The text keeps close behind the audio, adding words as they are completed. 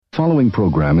Following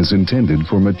program is intended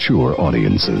for mature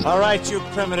audiences. All right, you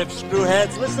primitive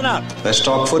screwheads, listen up. Let's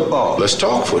talk football. Let's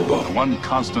talk football. One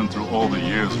constant through all the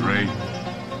years, Ray,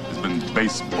 has been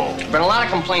baseball. Been a lot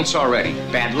of complaints already.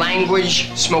 Bad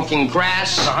language, smoking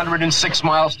grass. 106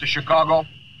 miles to Chicago.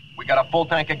 We got a full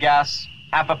tank of gas,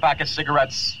 half a pack of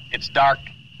cigarettes. It's dark,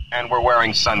 and we're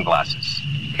wearing sunglasses.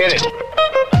 Hit it.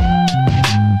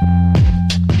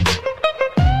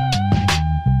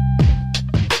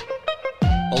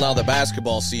 Well, now the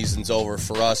basketball season's over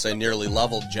for us. I nearly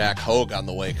leveled Jack Hogue on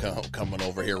the way coming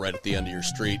over here right at the end of your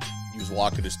street. He was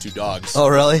walking his two dogs. Oh,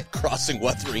 really? Crossing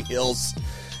Wuthering Hills.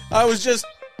 I was just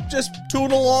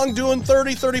tooting along, doing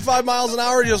 30, 35 miles an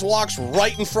hour. He just walks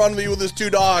right in front of me with his two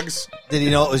dogs. Did he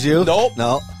know it was you? Nope.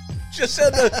 No. Just said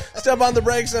to step on the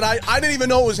brakes, and I didn't even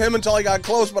know it was him until I got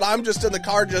close, but I'm just in the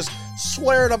car just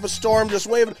swearing up a storm, just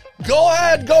waving, go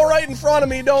ahead, go right in front of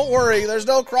me, don't worry. There's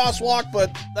no crosswalk,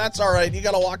 but that's all right. You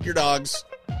got to walk your dogs.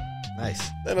 Nice.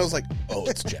 Then I was like, oh,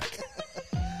 it's Jack.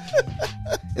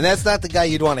 And that's not the guy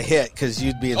you'd want to hit because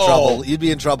you'd be in trouble. You'd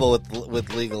be in trouble with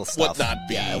legal stuff. Would not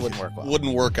be. Yeah, it wouldn't work well.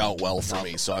 Wouldn't work out well for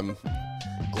me, so I'm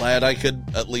glad I could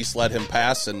at least let him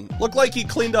pass, and looked like he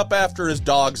cleaned up after his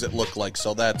dogs, it looked like,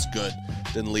 so that's good.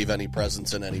 Didn't leave any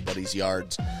presents in anybody's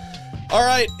yards. All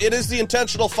right, it is the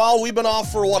intentional foul. We've been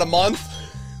off for, a month?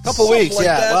 Couple weeks, like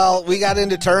yeah. that. Well, we got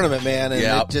into tournament, man, and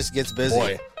it just gets busy.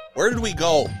 Boy, where did we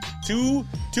go? Two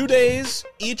days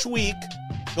each week,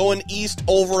 going east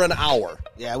over an hour.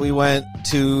 Yeah, we went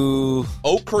to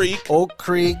Oak Creek,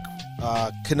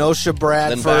 Kenosha,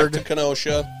 Bradford, then back to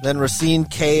Kenosha, then Racine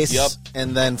Case,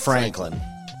 and then Franklin.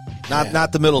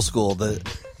 Not the middle school, the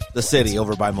city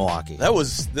over by Milwaukee.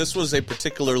 This was a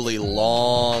particularly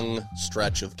long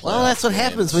stretch of play. Well, that's what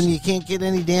happens when you can't get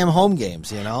any damn home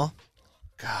games, you know?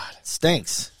 God, it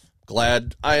stinks.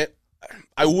 Glad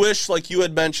I wish, like you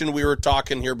had mentioned, we were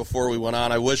talking here before we went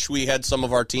on, I wish we had some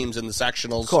of our teams in the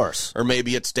sectionals. Of course. Or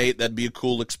maybe at state. That'd be a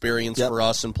cool experience for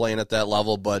us and playing at that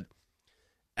level. But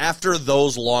after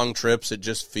those long trips, it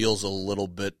just feels a little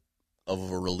bit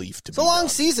of a relief to be It's a long done.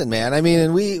 season, man. I mean,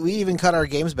 and we even cut our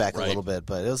games back a little bit,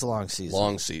 but it was a long season.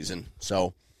 Long season.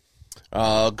 So,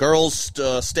 girls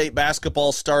state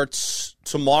basketball starts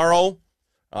tomorrow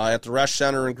at the Resch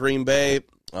Center in Green Bay.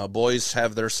 Boys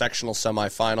have their sectional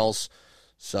semifinals.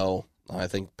 So I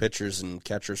think pitchers and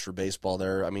catchers for baseball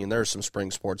there. I mean, there's some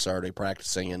spring sports already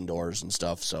practicing indoors and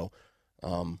stuff. So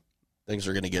things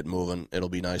are going to get moving. It'll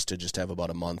be nice to just have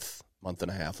about a month and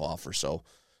a half off or so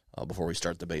before we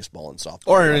start the baseball and softball.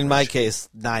 Or in my case,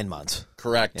 9 months.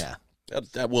 Correct. Yeah.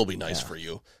 That will be nice for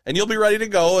you. And you'll be ready to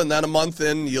go, and then a month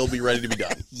in, you'll be ready to be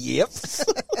done. Yep.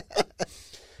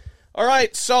 All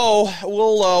right, so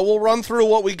we'll run through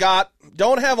what we got.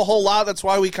 Don't have a whole lot. That's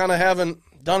why we kind of haven't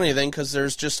done anything, because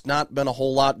there's just not been a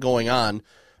whole lot going on.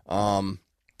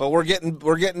 But we're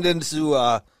getting into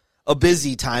a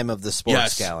busy time of the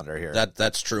sports calendar here.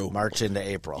 That's true. March into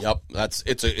April. Yep,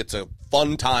 it's a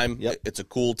fun time. Yep. It's a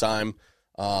cool time.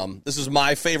 This is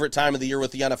my favorite time of the year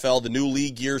with the NFL. The new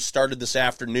league year started this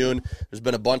afternoon. There's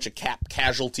been a bunch of cap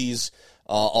casualties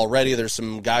already. There's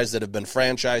some guys that have been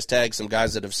franchise tagged, some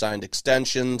guys that have signed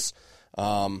extensions.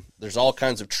 There's all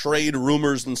kinds of trade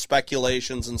rumors and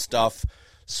speculations and stuff.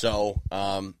 So,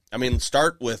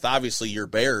 start with, obviously, your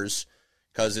Bears,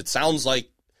 because it sounds like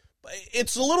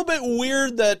it's a little bit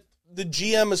weird that the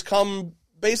GM has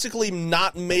basically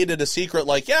not made it a secret,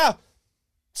 like, yeah,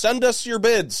 send us your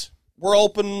bids. We're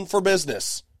open for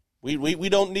business. We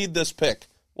don't need this pick.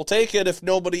 We'll take it if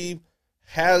nobody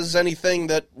has anything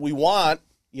that we want,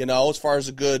 as far as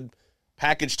a good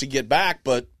package to get back.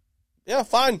 But, yeah,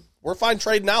 fine. We're fine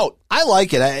trading out. I like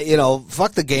it.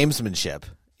 Fuck the gamesmanship.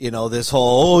 This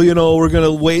whole, we're going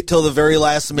to wait till the very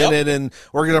last minute and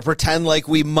we're going to pretend like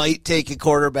we might take a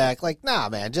quarterback. Like, nah,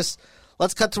 man, just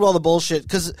let's cut through all the bullshit.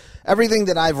 Because everything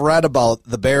that I've read about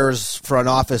the Bears front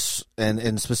office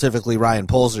and specifically Ryan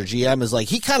Poles, their GM, is like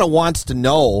he kind of wants to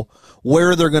know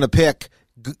where they're going to pick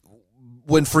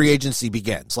when free agency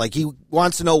begins. Like he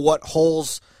wants to know what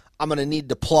holes I'm going to need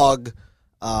to plug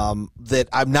that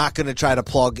I'm not going to try to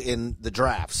plug in the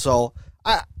draft. So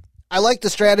I like the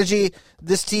strategy.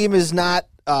 This team is not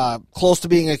close to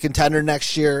being a contender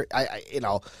next year.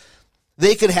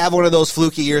 They could have one of those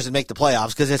fluky years and make the playoffs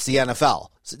because it's the NFL.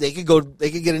 So they could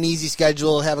get an easy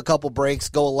schedule, have a couple breaks,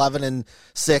 go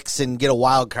 11-6, and get a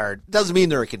wild card. Doesn't mean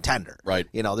they're a contender, right?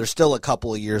 They're still a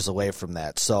couple of years away from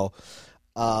that. So,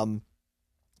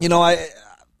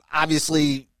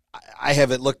 I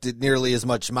haven't looked at nearly as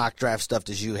much mock draft stuff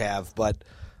as you have, but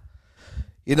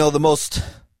the most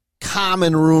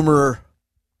common rumor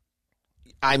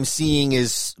I'm seeing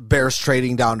is Bears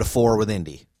trading down to 4 with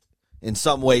Indy. in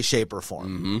some way, shape, or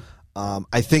form.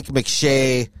 I think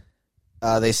McShay,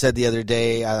 they said the other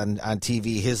day on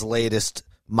TV, his latest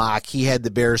mock, he had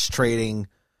the Bears trading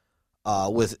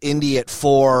with Indy at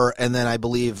 4, and then I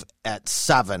believe at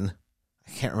 7.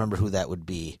 I can't remember who that would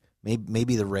be.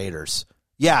 Maybe the Raiders.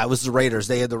 Yeah, it was the Raiders.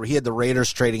 He had the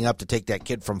Raiders trading up to take that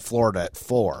kid from Florida at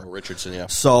 4. Richardson, yeah.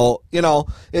 So,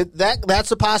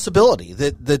 that's a possibility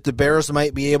that the Bears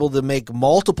might be able to make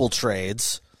multiple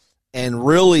trades and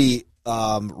really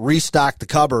restock the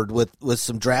cupboard with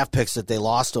some draft picks that they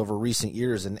lost over recent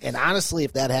years. And honestly,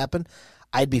 if that happened,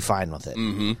 I'd be fine with it.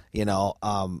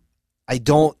 I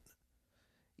don't,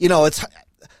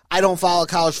 I don't follow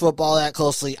college football that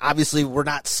closely. Obviously, we're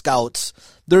not scouts.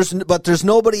 But there's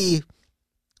nobody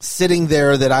sitting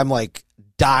there that I'm like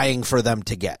dying for them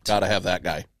to get. Gotta have that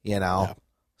guy. Yeah.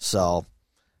 So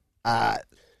I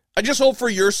just hope for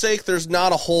your sake there's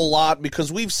not a whole lot,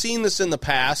 because we've seen this in the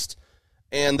past,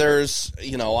 and there's,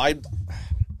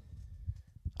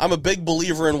 I'm a big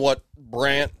believer in what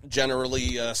Brandt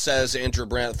generally says, Andrew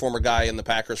Brandt, former guy in the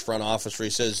Packers front office, where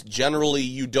he says, generally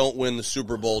you don't win the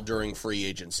Super Bowl during free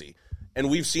agency. And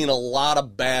we've seen a lot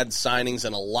of bad signings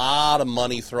and a lot of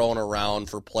money thrown around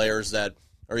for players that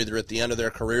are either at the end of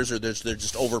their careers or they're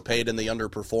just overpaid and they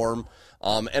underperform.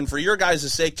 And for your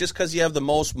guys' sake, just because you have the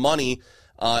most money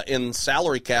in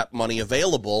salary cap money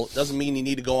available doesn't mean you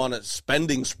need to go on a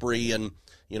spending spree and,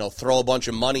 throw a bunch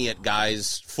of money at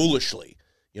guys foolishly.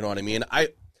 You know what I mean?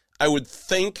 I would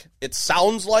think, it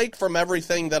sounds like from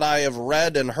everything that I have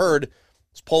read and heard,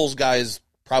 this Poles guy is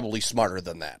probably smarter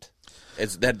than that.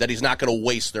 It's that he's not going to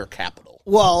waste their capital.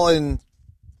 Well, and,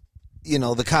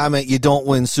 the comment, you don't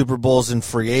win Super Bowls in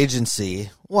free agency,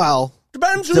 well,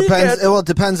 depends. Well, it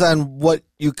depends on what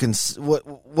you can.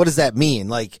 What does that mean?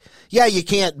 Like, yeah, you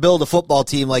can't build a football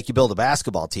team like you build a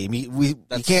basketball team. You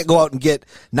can't go out and get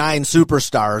 9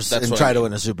 superstars and try to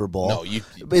win a Super Bowl. No,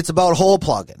 it's about hole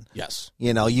plugging. Yes,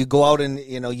 you go out and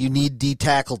you need D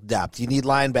tackle depth. You need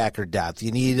linebacker depth.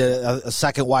 You need a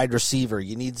second wide receiver.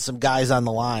 You need some guys on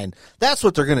the line. That's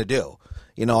what they're going to do.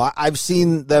 I've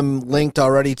seen them linked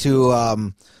already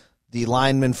to. The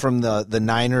lineman from the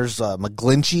Niners,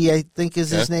 McGlinchey, I think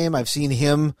is his name. I've seen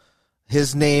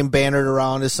his name bannered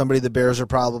around as somebody the Bears are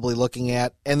probably looking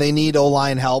at, and they need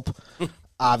O-line help,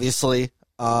 obviously.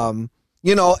 And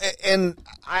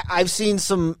I've seen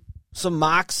some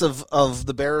mocks of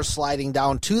the Bears sliding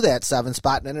down to that 7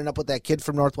 spot and ending up with that kid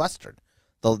from Northwestern,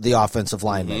 the offensive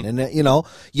lineman. And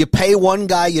you pay one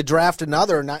guy, you draft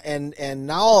another, and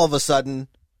now all of a sudden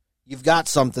you've got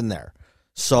something there.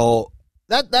 So.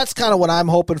 That's kind of what I'm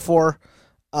hoping for.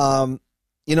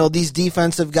 These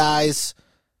defensive guys,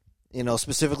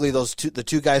 specifically the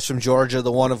two guys from Georgia,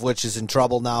 the one of which is in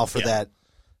trouble now for that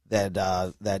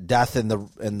death in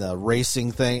the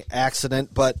racing thing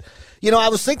accident. But I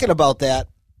was thinking about that.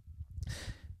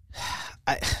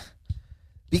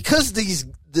 Because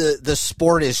the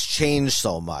sport has changed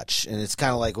so much, and it's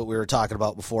kind of like what we were talking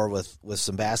about before with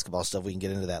some basketball stuff. We can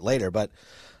get into that later, but.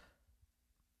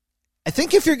 I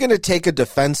think if you're going to take a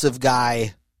defensive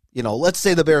guy, let's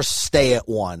say the Bears stay at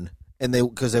 1 and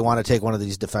because they want to take one of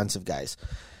these defensive guys,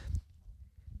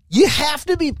 you have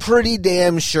to be pretty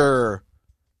damn sure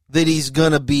that he's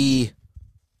going to be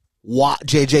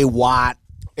J.J. Watt,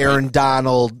 Aaron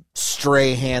Donald,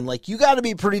 Strahan. Like, you got to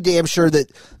be pretty damn sure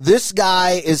that this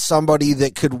guy is somebody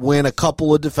that could win a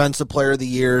couple of Defensive Player of the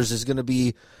Years, is going to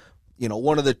be,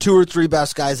 one of the 2 or 3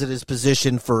 best guys at his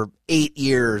position for 8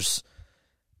 years.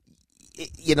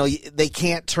 They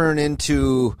can't turn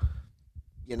into,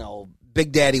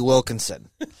 Big Daddy Wilkinson.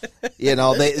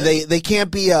 They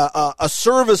can't be a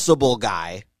serviceable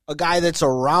guy, a guy that's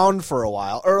around for a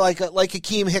while, or like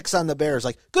Akeem Hicks on the Bears,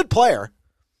 like good player.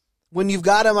 When you've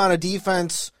got him on a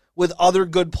defense with other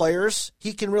good players,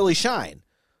 he can really shine.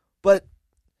 But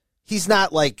he's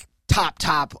not like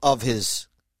top of his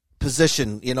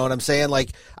position. You know what I'm saying?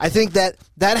 Like, I think that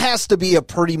has to be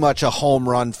pretty much a home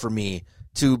run for me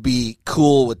to be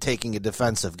cool with taking a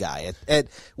defensive guy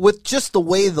with just the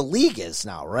way the league is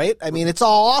now, right? I mean, it's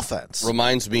all offense.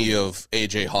 Reminds me of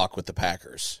A.J. Hawk with the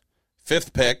Packers.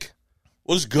 5th pick,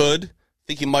 was good. I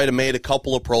think he might have made a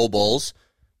couple of Pro Bowls,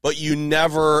 but you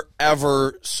never,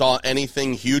 ever saw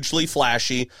anything hugely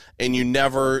flashy, and you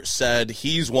never said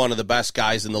he's one of the best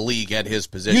guys in the league at his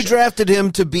position. You drafted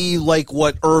him to be like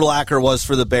what Urlacher was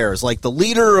for the Bears, like the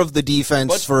leader of the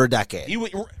defense for a decade.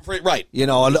 Right.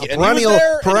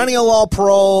 A perennial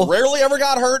All-Pro. Rarely ever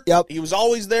got hurt. Yep. He was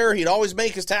always there. He'd always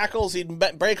make his tackles. He'd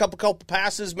break up a couple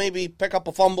passes, maybe pick up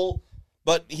a fumble.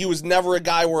 but he was never a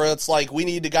guy where it's like we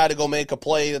need a guy to go make a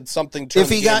play and something turn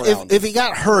the game around. If he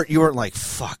got hurt, you weren't like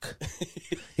fuck.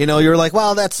 You were like,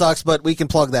 well, that sucks, but we can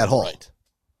plug that hole.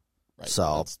 Right.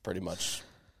 So that's pretty much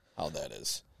how that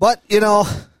is. But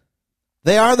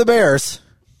they are the Bears.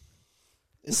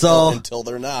 Until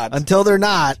they're not. Until they're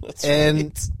not. That's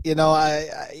and right.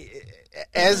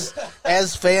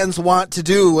 as fans want to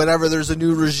do whenever there's a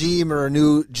new regime or a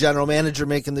new general manager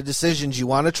making the decisions, you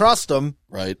want to trust them.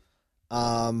 Right.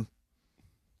 I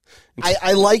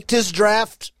liked his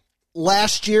draft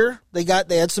last year. They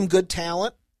had some good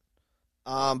talent.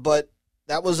 But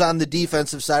that was on the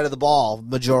defensive side of the ball,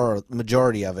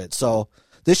 majority of it. So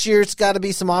this year it's got to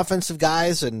be some offensive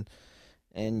guys and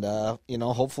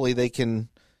hopefully they can,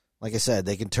 like I said,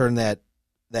 they can turn that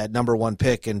number one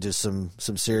pick into some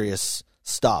serious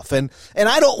stuff. And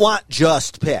I don't want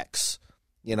just picks,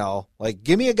 like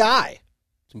give me a guy.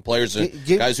 Some players,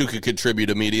 guys who could contribute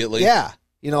immediately. Yeah.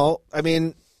 I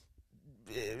mean,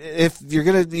 if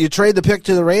you trade the pick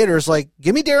to the Raiders, like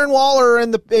give me Darren Waller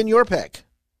in your pick.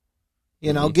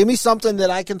 Give me something that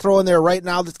I can throw in there right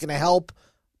now that's going to help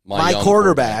my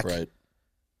quarterback. Right.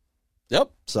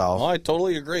 Yep. So I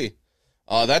totally agree.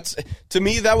 That's to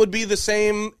me that would be the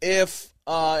same if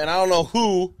and I don't know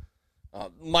who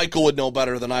Michael would know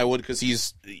better than I would because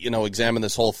he's examined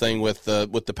this whole thing with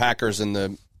the Packers and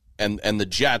the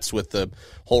Jets with the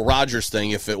whole Rodgers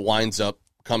thing if it winds up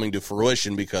coming to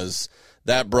fruition because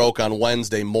that broke on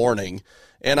Wednesday morning.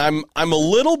 And I'm a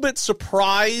little bit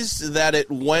surprised that it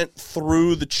went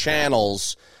through the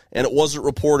channels and it wasn't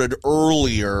reported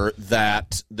earlier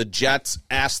that the Jets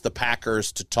asked the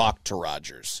Packers to talk to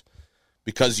Rodgers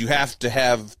because you have to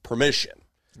have permission.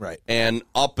 Right. And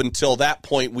up until that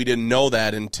point, we didn't know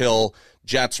that until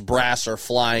Jets brass are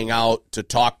flying out to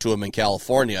talk to him in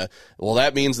California. Well,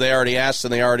 that means they already asked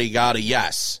and they already got a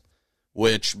yes,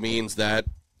 which means that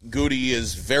Goody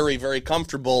is very, very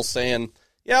comfortable saying,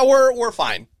 yeah, we're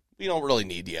fine. We don't really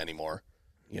need you anymore.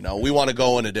 We want to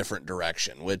go in a different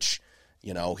direction, which,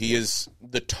 he is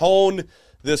the tone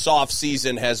this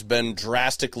offseason has been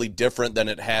drastically different than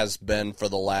it has been for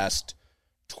the last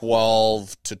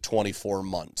 12 to 24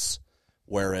 months,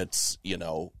 where it's,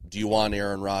 do you want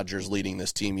Aaron Rodgers leading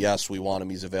this team? Yes, we want him.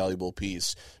 He's a valuable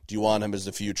piece. Do you want him as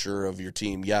the future of your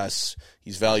team? Yes,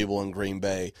 he's valuable in Green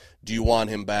Bay. Do you want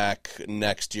him back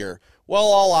next year? Well,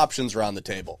 all options are on the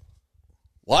table.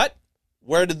 What?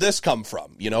 Where did this come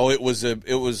from? It was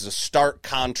a stark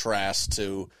contrast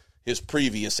to his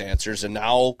previous answers, and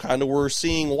now kind of we're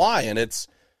seeing why. And it's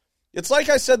like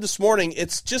I said this morning,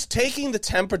 it's just taking the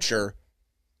temperature.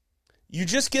 You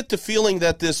just get the feeling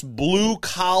that this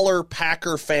blue-collar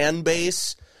Packer fan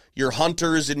base, your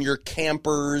hunters and your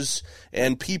campers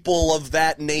and people of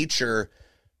that nature,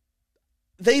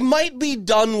 they might be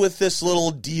done with this little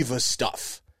diva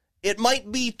stuff. It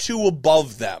might be too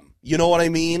above them. You know what I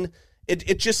mean?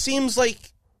 It just seems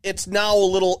like it's now a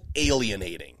little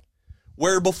alienating.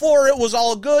 Where before it was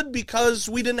all good because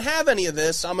we didn't have any of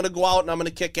this. I'm going to go out and I'm going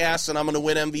to kick ass and I'm going to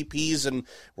win MVPs and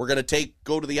we're going to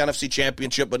go to the NFC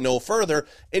Championship but no further.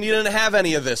 And you didn't have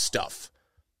any of this stuff.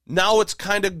 Now it's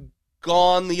kind of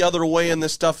gone the other way and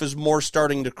this stuff is more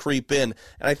starting to creep in.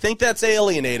 And I think that's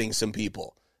alienating some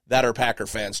people that are Packer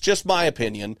fans. Just my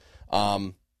opinion.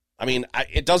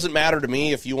 It doesn't matter to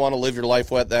me if you want to live your life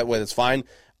that way. That's fine.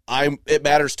 It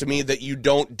matters to me that you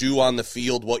don't do on the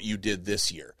field what you did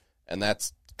this year. And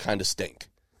that's kind of stink.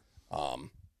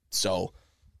 So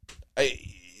I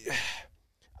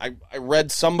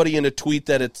read somebody in a tweet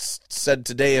that it said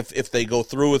today if they go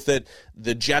through with it,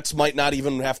 the Jets might not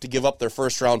even have to give up their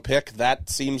first-round pick. That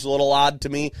seems a little odd to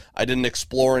me. I didn't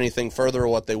explore anything further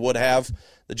what they would have.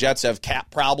 The Jets have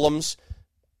cap problems.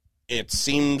 It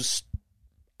seems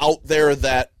out there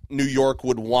that New York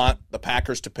would want the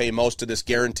Packers to pay most of this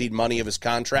guaranteed money of his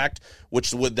contract,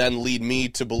 which would then lead me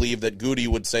to believe that Goody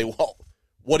would say, well,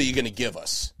 what are you going to give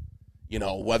us?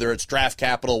 Whether it's draft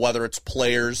capital, whether it's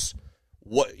players,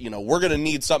 we're going to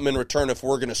need something in return if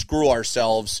we're going to screw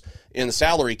ourselves in the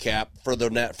salary cap for the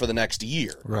next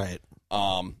year. Right.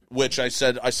 Which I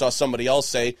saw somebody else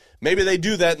say, maybe they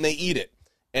do that and they eat it.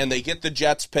 And they get the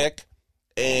Jets pick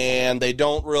and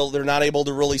they're not able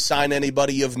to really sign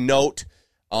anybody of note.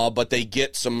 But they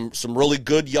get some really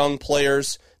good young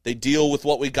players. They deal with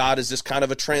what we got as this kind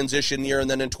of a transition year, and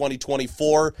then in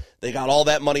 2024, they got all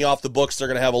that money off the books. They're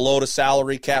going to have a load of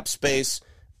salary cap space,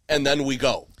 and then we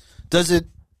go. Does it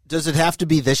have to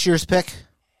be this year's pick?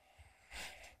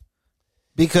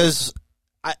 Because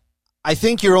I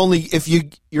think you're only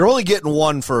getting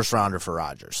one first rounder for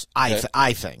Rodgers.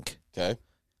 I think. Okay.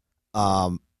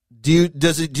 Do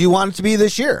you want it to be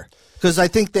this year? Because I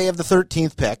think they have the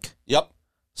 13th pick. Yep.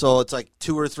 So it's like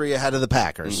 2 or 3 ahead of the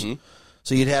Packers. Mm-hmm.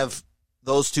 So you'd have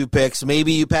those 2 picks.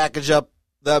 Maybe you package up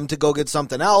them to go get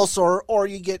something else, or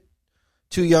you get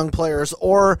 2 young players.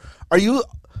 Or are you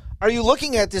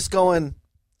looking at this going,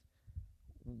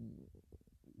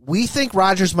 we think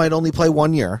Rodgers might only play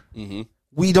 1 year. Mm-hmm.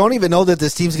 We don't even know that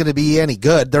this team's going to be any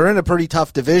good. They're in a pretty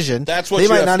tough division. That's what they you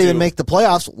might have not to even do. make the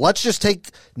playoffs. Let's just take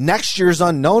next year's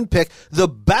unknown pick. The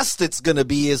best it's going to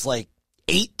be is like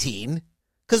 18,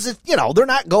 because they're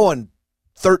not going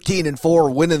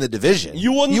 13-4 winning the division.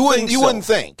 You wouldn't think. You wouldn't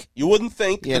think. You wouldn't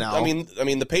think. You know. I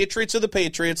mean, the Patriots are the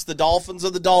Patriots. The Dolphins are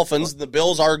the Dolphins. And the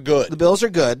Bills are good. The Bills are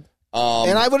good.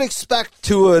 And I would expect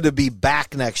Tua to be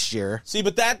back next year. See,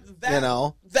 but that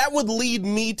would lead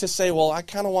me to say, well, I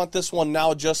kind of want this one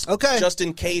now, just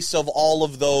in case of all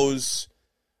of those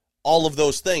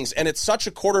things. And it's such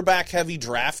a quarterback heavy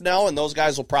draft now, and those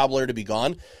guys will probably already be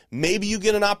gone. Maybe you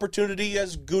get an opportunity,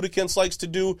 as Gutekunst likes to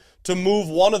do, to move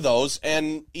one of those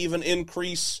and even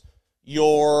increase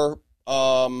your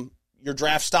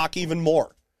draft stock even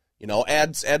more.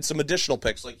 Add some additional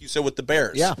picks, like you said with the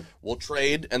Bears. Yeah. We'll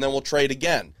trade, and then we'll trade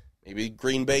again. Maybe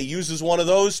Green Bay uses one of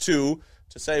those two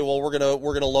to say, well, we're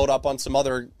gonna load up on some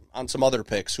other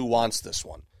picks. Who wants this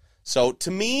one? So to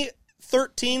me,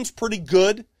 13's pretty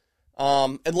good,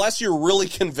 unless you're really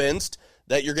convinced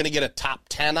that you're going to get a top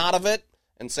 10 out of it,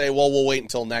 and say, well, we'll wait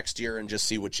until next year and just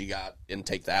see what you got and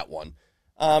take that one.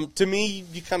 To me,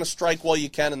 you kind of strike while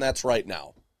you can, and that's right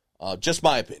now. Just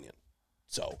my opinion.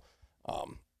 So.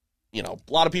 A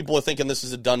lot of people are thinking this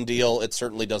is a done deal. It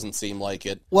certainly doesn't seem like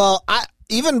it. Well,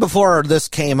 even before this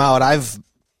came out,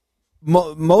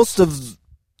 most of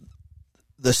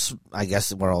this, I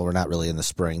guess, we're not really in the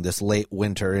spring, this late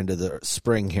winter into the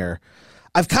spring here,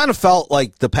 I've kind of felt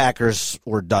like the Packers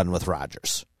were done with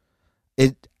Rodgers.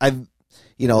 Going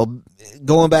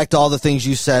back to all the things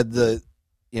you said,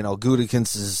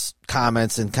 Gutekunst's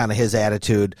comments and kind of his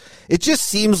attitude, it just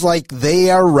seems like they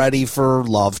are ready for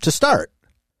Love to start.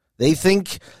 They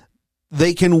think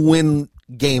they can win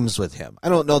games with him. I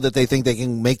don't know that they think they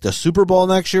can make the Super Bowl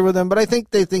next year with him, but I think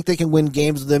they can win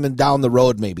games with him and down the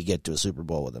road maybe get to a Super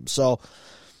Bowl with him. So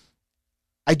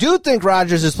I do think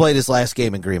Rodgers has played his last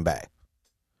game in Green Bay.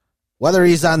 Whether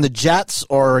he's on the Jets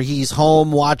or he's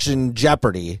home watching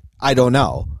Jeopardy, I don't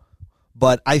know.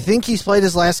 But I think he's played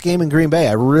his last game in Green Bay.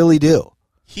 I really do.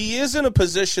 He is in a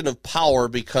position of power,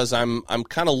 because I'm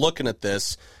kind of looking at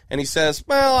this, and he says,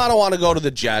 well, I don't want to go to the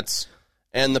Jets.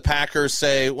 And the Packers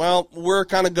say, well, we're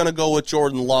kind of going to go with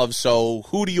Jordan Love, so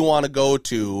who do you want to go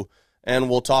to? And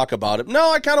we'll talk about it. No,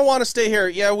 I kind of want to stay here.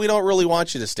 Yeah, we don't really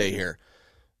want you to stay here.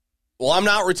 Well, I'm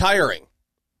not retiring.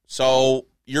 So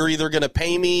you're either going to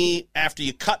pay me after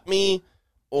you cut me,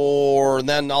 or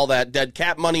then all that dead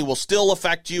cap money will still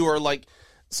affect you, or like...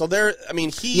 So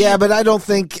Yeah, but I don't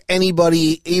think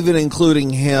anybody, even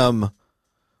including him,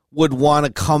 would want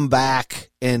to come back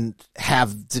and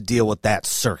have to deal with that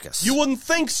circus. You wouldn't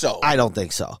think so. I don't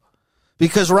think so.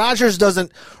 Because Rodgers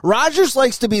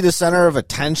likes to be the center of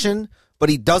attention, but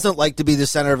he doesn't like to be the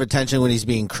center of attention when he's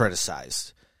being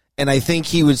criticized. And I think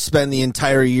he would spend the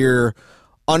entire year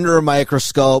under a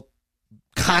microscope,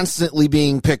 constantly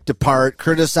being picked apart,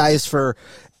 criticized for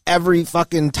every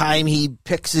fucking time he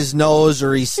picks his nose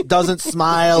or he doesn't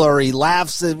smile or he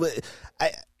laughs.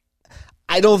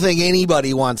 I don't think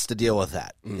anybody wants to deal with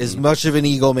that, as much of an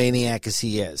egomaniac as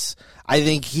he is. I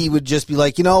think he would just be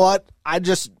like, you know what? I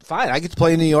get to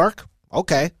play in New York.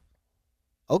 Okay.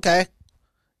 Or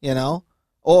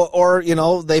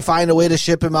they find a way to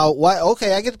ship him out. What?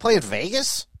 Okay, I get to play in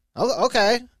Vegas?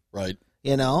 Okay. Right.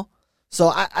 So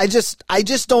I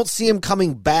just don't see him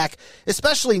coming back,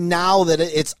 especially now that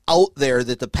it's out there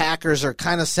that the Packers are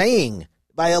kind of saying,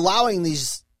 by allowing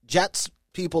these Jets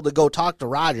people to go talk to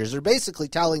Rodgers, they're basically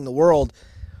telling the world,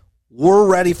 we're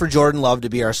ready for Jordan Love to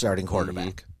be our starting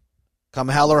quarterback. Come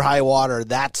hell or high water,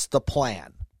 that's the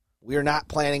plan. We're not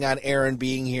planning on Aaron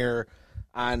being here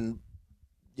on,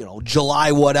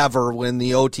 July whatever when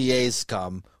the OTAs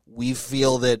come. We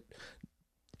feel that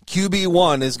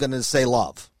QB1 is going to say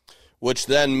Love. Which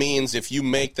then means if you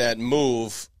make that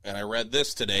move, and I read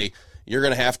this today, you're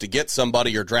going to have to get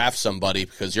somebody or draft somebody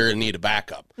because you're going to need a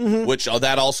backup, which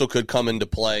that also could come into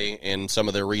play in some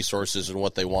of their resources and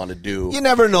what they want to do. You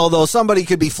never know, though. Somebody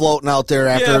could be floating out there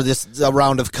after this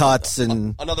round of cuts.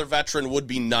 And another veteran would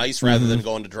be nice rather than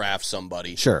going to draft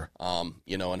somebody. Sure. And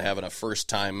having a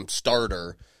first-time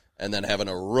starter and then having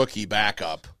a rookie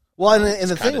backup. Well, and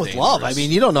the thing with dangerous. Love, I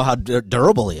mean, you don't know how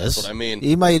durable he is. That's what I mean.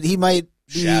 He might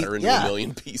shatter into a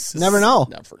million pieces. Never know.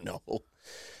 Never know.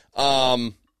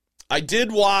 I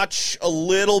did watch a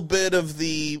little bit of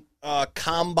the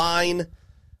combine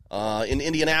in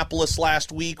Indianapolis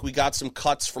last week. We got some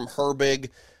cuts from Herbig.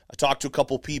 I talked to a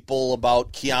couple people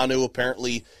about Keanu.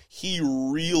 Apparently, he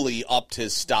really upped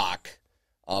his stock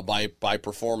by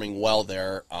performing well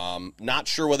there. Not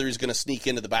sure whether he's going to sneak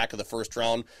into the back of the first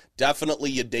round.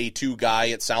 Definitely a day 2 guy,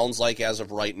 it sounds like, as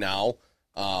of right now.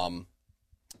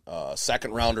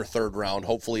 Second round or third round,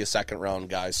 hopefully a second round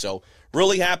guy. So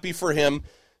really happy for him.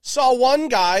 Saw one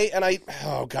guy, and I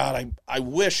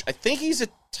think he's a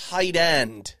tight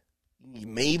end.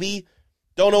 Maybe.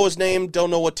 Don't know his name, don't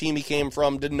know what team he came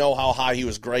from, didn't know how high he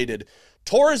was graded.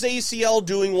 Tore his ACL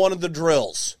doing one of the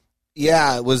drills.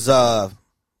 Yeah, it was a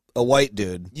white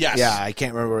dude. Yes. Yeah, I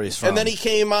can't remember where he's from. And then he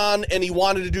came on and he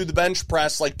wanted to do the bench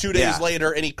press like 2 days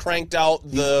later, and he cranked out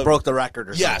the... broke the record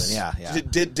or something. Yeah.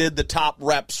 Did the top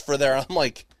reps for there. I'm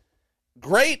like,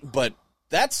 great, but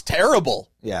that's terrible.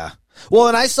 Yeah. Well,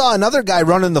 and I saw another guy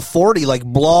running the 40, like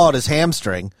blow out his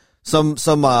hamstring. Some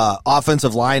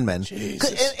offensive lineman.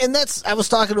 And that's, I was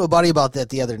talking to a buddy about that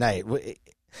the other night.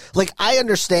 Like, I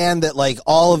understand that, like,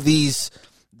 all of these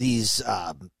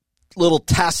little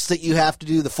tests that you have to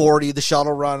do, the 40, the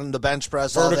shuttle run, the bench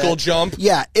press, vertical jump.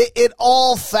 Yeah, it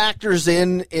all factors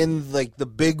in like the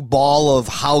big ball of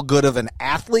how good of an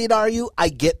athlete are you. I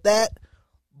get that.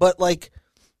 But, like,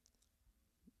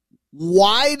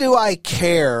 why do I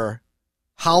care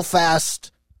how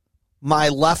fast my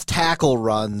left tackle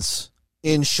runs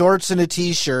in shorts and a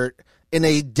t-shirt in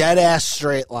a dead-ass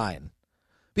straight line?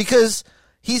 Because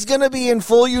he's going to be in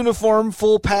full uniform,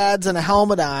 full pads, and a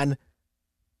helmet on.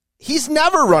 He's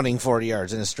never running 40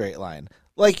 yards in a straight line.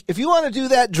 Like, if you want to do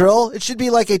that drill, it should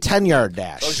be like a 10-yard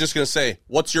dash. I was just going to say,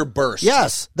 what's your burst?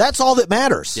 Yes, that's all that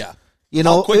matters. Yeah. You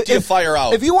know, how quick do you fire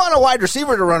out? If you want a wide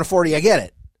receiver to run a 40, I get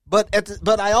it.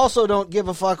 But I also don't give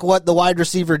a fuck what the wide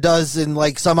receiver does in,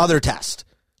 like, some other test.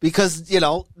 Because, you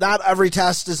know, not every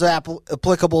test is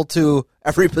applicable to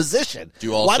every position.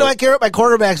 Why do I care what my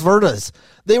quarterback's vertas?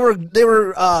 They were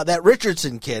that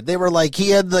Richardson kid. They were like, he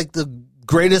had like the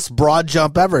greatest broad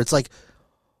jump ever. It's like,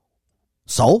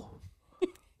 so?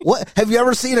 What? Have you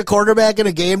ever seen a quarterback in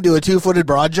a game do a 2-footed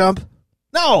broad jump?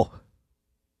 No.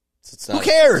 Who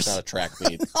cares? It's not a track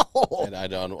meet. No. And I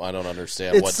don't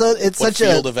understand what such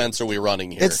field events are we running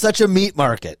here. It's such a meat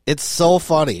market. It's so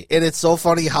funny. And it's so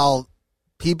funny how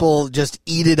people just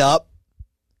eat it up,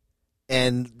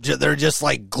 and they're just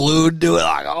like glued to it.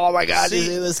 Like, oh my God, you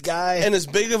see this guy? And as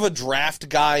big of a draft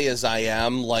guy as I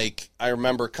am, like, I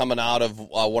remember coming out of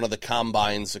one of the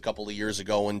combines a couple of years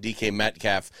ago when DK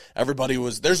Metcalf, everybody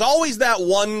was, there's always that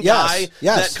one guy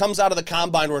that comes out of the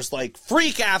combine where it's like,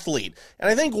 freak athlete. And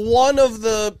I think one of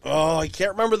the, I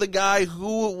can't remember the guy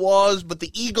who it was, but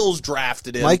the Eagles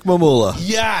drafted him. Mike Mamula.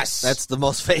 Yes. That's the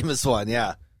most famous one,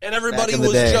 yeah. And everybody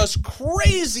was just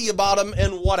crazy about him,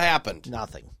 and what happened?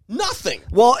 Nothing.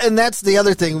 Well, and that's the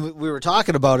other thing we were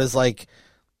talking about is, like,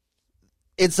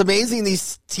 it's amazing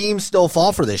these teams still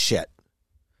fall for this shit.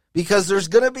 Because there's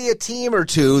going to be a team or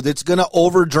two that's going to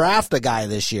overdraft a guy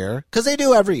this year, because they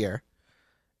do every year.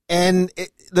 And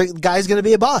the guy's going to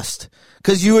be a bust.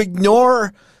 Because you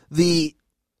ignore the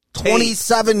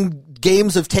 27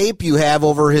 games of tape you have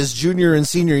over his junior and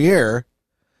senior year,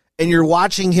 and you're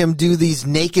watching him do these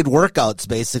naked workouts,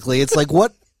 basically. It's like,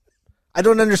 what? I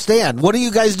don't understand. What do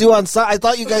you guys do on Sunday? I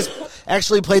thought you guys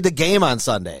actually played the game on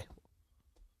Sunday.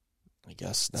 I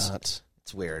guess not.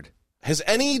 It's weird. Has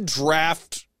any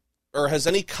draft or has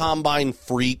any combine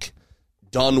freak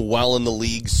done well in the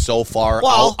league so far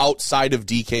outside of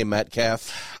DK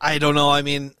Metcalf? I don't know. I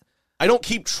mean, I don't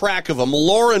keep track of them.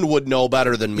 Lauren would know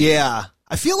better than me. Yeah.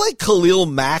 I feel like Khalil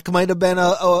Mack might have been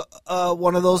a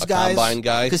one of those guys. Combine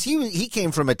guy. Because he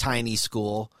came from a tiny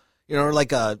school. You know,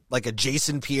 like a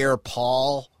Jason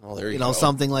Pierre-Paul, there you go.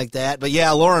 Something like that. But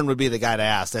yeah, Lauren would be the guy to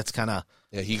ask. That's kind of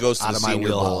he goes to out the of my Senior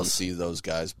Bowl and see those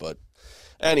guys. But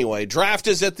anyway, draft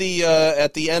is at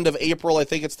the end of April. I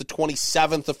think it's the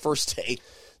 27th, the first day.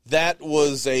 That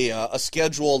was a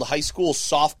scheduled high school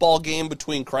softball game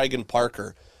between Craig and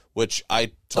Parker, which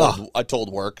I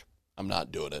told work I'm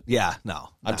not doing it. Yeah, no,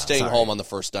 I'm staying home on the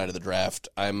first night of the draft.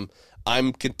 I'm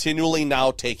continually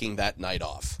now taking that night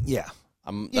off. Yeah.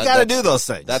 You got to do those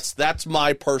things. That's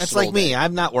my personal. That's like me. day.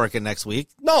 I'm not working next week.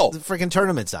 No, the freaking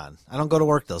tournament's on. I don't go to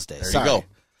work those days. There you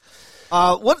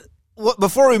go. What?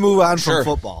 Before we move on from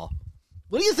football,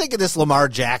 what do you think of this Lamar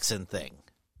Jackson thing?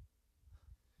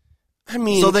 I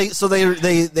mean, so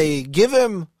they give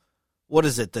him, what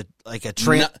is it? The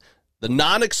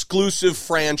non-exclusive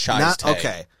franchise tag.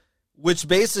 Okay, which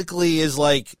basically is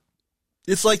like.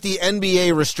 It's like the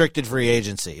NBA restricted free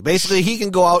agency. Basically, he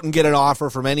can go out and get an offer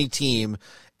from any team,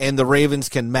 and the Ravens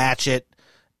can match it,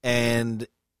 and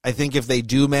I think if they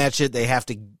do match it, they have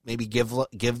to maybe give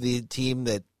the team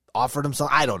that offered him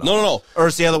something. I don't know. No. Or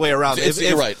it's the other way around.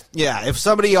 You're right. Yeah, if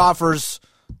somebody offers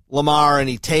Lamar and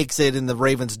he takes it and the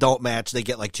Ravens don't match, they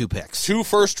get like 2 picks. 2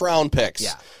 first-round picks.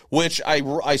 Yeah. Which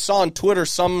I saw on Twitter,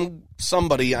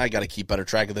 somebody, I got to keep better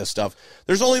track of this stuff.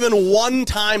 There's only been one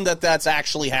time that's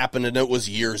actually happened, and it was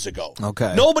years ago.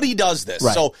 Okay. Nobody does this.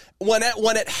 Right. So when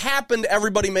it happened,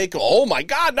 everybody make, oh my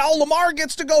God, now Lamar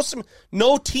gets to go some.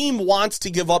 No team wants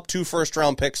to give up 2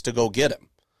 first-round picks to go get him.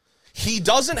 He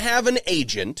doesn't have an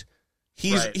agent.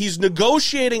 He's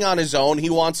negotiating on his own. He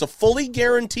wants a fully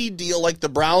guaranteed deal like the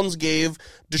Browns gave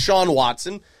Deshaun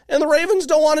Watson, and the Ravens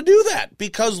don't want to do that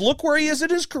because look where he is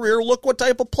in his career. Look what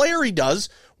type of player he does.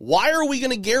 Why are we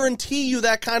going to guarantee you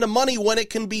that kind of money when it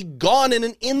can be gone in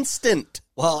an instant?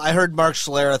 Well, I heard Mark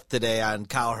Schlereth today on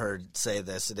Cowherd say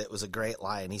this, and it was a great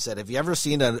line. He said, have you ever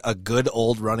seen a good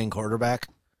old running quarterback?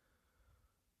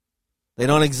 They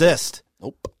don't exist.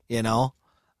 Nope. You know?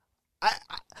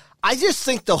 I just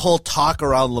think the whole talk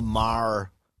around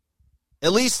Lamar,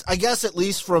 at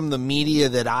least from the media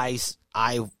that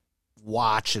I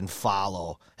watch and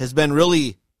follow, has been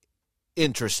really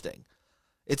interesting.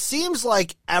 It seems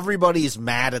like everybody's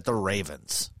mad at the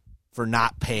Ravens for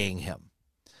not paying him.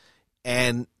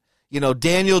 And,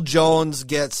 Daniel Jones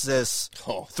gets this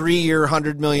 3-year,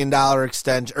 $100 million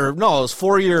extension. Or, no, it was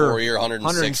 4-year,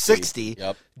 160.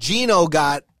 Yep. Geno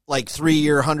got like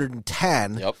 3-year,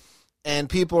 110. Yep. And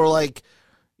people are like,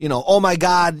 oh my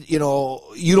God, you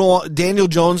don't. Daniel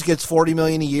Jones gets $40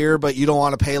 million a year, but you don't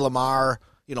want to pay Lamar,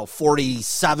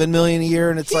 $47 million a year,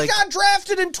 and it's he got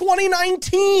drafted in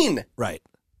 2019. Right.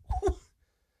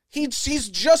 He's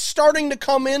just starting to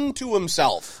come into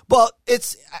himself. But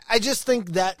I just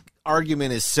think that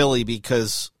argument is silly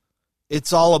because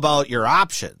it's all about your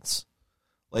options.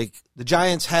 Like the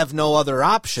Giants have no other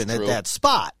option at that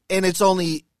spot, and it's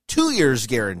only 2 years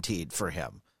guaranteed for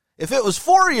him. If it was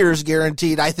 4 years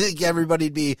guaranteed, I think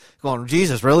everybody'd be going,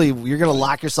 Jesus, really? You're going to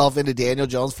lock yourself into Daniel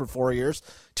Jones for 4 years?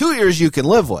 2 years you can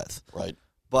live with. Right.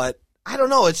 But I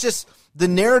don't know. It's just the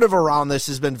narrative around this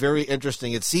has been very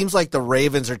interesting. It seems like the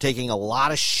Ravens are taking a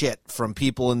lot of shit from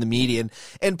people in the media.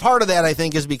 And part of that, I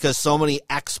think, is because so many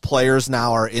ex-players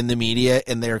now are in the media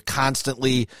and they're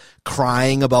constantly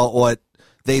crying about what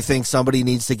they think somebody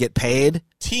needs to get paid.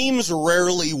 Teams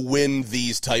rarely win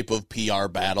these type of PR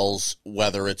battles,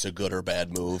 whether it's a good or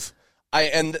bad move.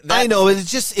 I know it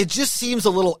just seems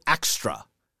a little extra,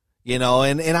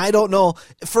 and I don't know.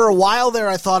 For a while there,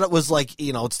 I thought it was like,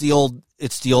 it's the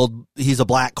old. He's a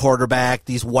black quarterback.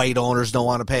 These white owners don't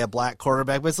want to pay a black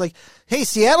quarterback, but it's like, hey,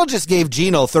 Seattle just gave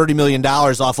Geno $30 million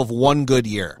off of one good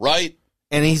year, right?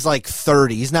 And he's like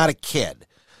 30. He's not a kid,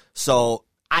 so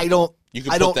I don't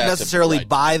necessarily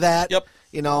buy that. Yep.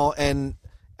 And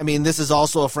I mean, this is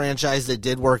also a franchise that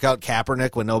did work out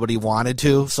Kaepernick when nobody wanted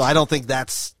to, so I don't think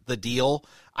that's the deal.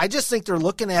 I just think they're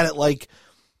looking at it like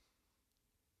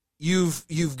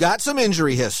you've got some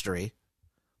injury history.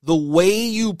 The way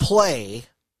you play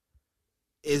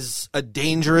is a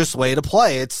dangerous way to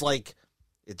play. It's like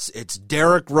it's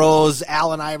Derrick Rose,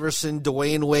 Allen Iverson,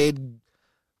 Dwayne Wade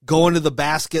going to the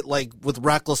basket like with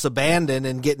reckless abandon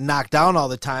and getting knocked down all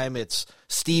the time. It's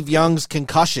Steve Young's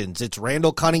concussions. It's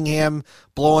Randall Cunningham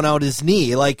blowing out his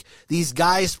knee. Like, these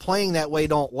guys playing that way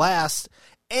don't last,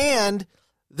 and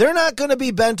they're not going to be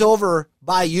bent over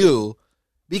by you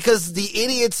because the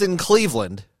idiots in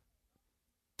Cleveland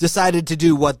decided to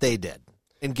do what they did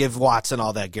and give Watson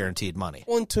all that guaranteed money.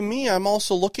 Well, and to me, I'm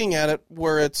also looking at it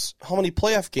where it's how many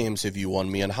playoff games have you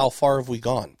won me and how far have we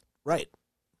gone? Right.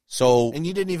 So, and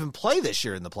you didn't even play this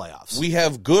year in the playoffs. We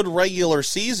have good regular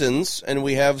seasons, and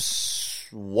we have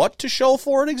what to show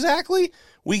for it exactly?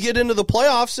 We get into the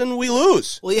playoffs, and we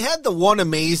lose. Well, he had the one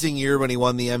amazing year when he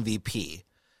won the MVP.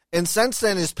 And since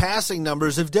then, his passing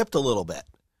numbers have dipped a little bit.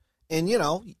 And,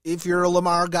 if you're a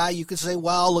Lamar guy, you could say,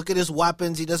 well, look at his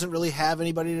weapons. He doesn't really have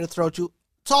anybody to throw to.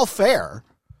 It's all fair.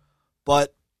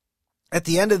 But at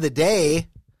the end of the day,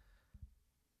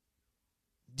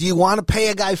 do you want to pay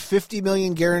a guy $50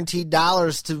 million guaranteed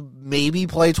dollars to maybe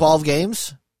play 12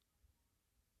 games?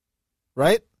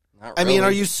 Right? Not really. I mean,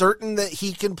 are you certain that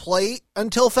he can play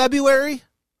until February?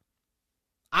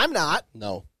 I'm not.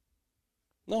 No.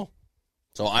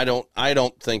 So I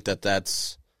don't think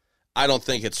that's. I don't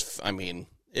think it's. I mean,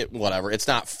 whatever. It's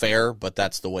not fair, but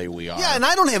that's the way we are. Yeah, and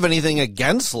I don't have anything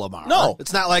against Lamar. No,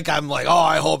 it's not like I'm like,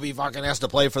 I hope he fucking has to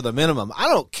play for the minimum. I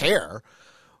don't care.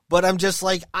 But I'm just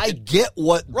like, I get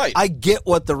what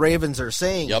the Ravens are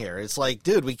saying here. It's like,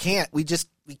 dude, we can't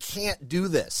do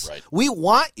this. Right. We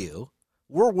want you.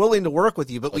 We're willing to work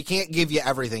with you, but we can't give you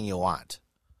everything you want.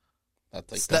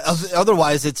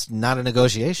 Otherwise, it's not a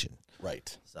negotiation.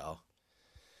 Right. So,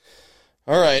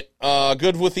 all right.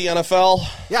 Good with the NFL?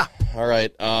 Yeah. All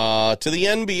right. To the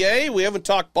NBA, we haven't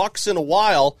talked Bucks in a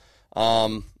while.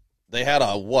 They had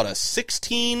a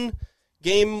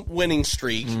 16-game winning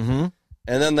streak, and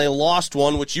then they lost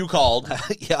one, which you called,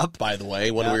 yep. by the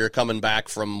way, when we were coming back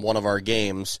from one of our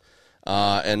games.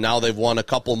 And now they've won a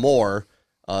couple more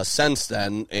since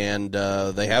then, and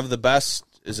they have the best.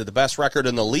 Is it the best record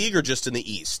in the league or just in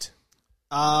the East?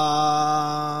 Is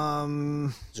there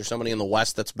somebody in the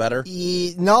West that's better?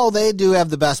 No, they do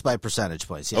have the best by percentage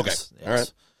points. Yes. Okay.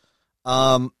 Yes.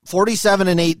 All right.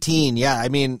 47-18. Yeah, I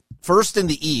mean, first in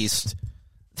the East,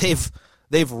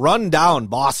 they've run down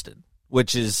Boston,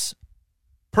 which is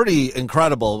pretty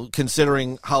incredible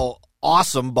considering how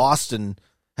awesome Boston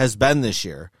has been this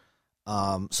year.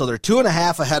 So they're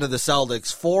 2.5 ahead of the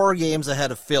Celtics, 4 games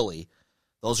ahead of Philly.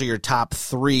 Those are your top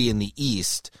 3 in the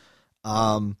East.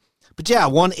 But yeah,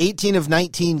 won 18 of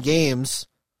 19 games,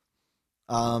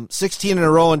 16 in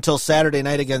a row until Saturday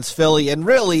night against Philly. And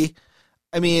really,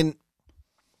 I mean,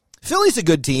 Philly's a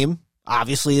good team.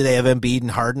 Obviously, they have Embiid and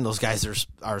Harden. Those guys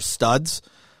are studs.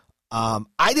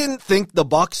 I didn't think the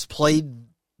Bucks played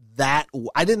that.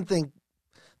 I didn't think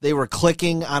they were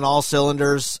clicking on all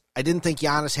cylinders. I didn't think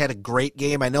Giannis had a great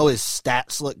game. I know his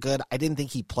stats look good. I didn't think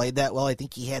he played that well. I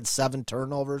think he had 7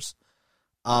 turnovers.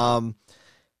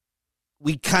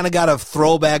 We kind of got a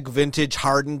throwback vintage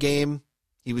Harden game.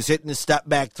 He was hitting his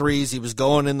step-back threes. He was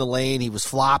going in the lane. He was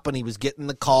flopping. He was getting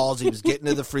the calls. He was getting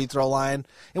to the free throw line.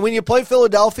 And when you play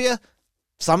Philadelphia,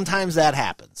 sometimes that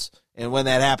happens. And when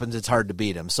that happens, it's hard to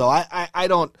beat him. So I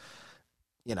don't,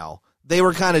 they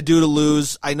were kind of due to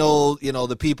lose. I know,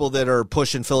 the people that are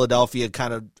pushing Philadelphia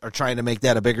kind of are trying to make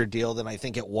that a bigger deal than I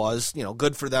think it was.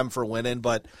 Good for them for winning,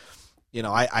 but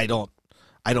I don't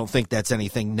think that's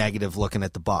anything negative looking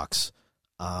at the Bucks.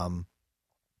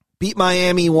 Beat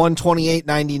Miami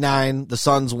 128-99, the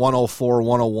Suns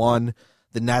 104-101,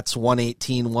 the Nets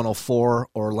 118-104,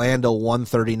 Orlando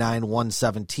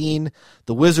 139-117,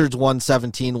 the Wizards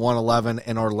 117-111,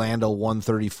 and Orlando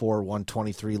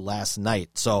 134-123 last night.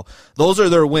 So those are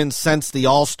their wins since the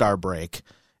All-Star break,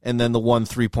 and then the 1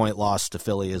 3-point loss to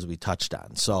Philly as we touched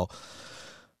on. So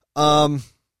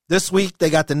this week they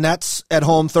got the Nets at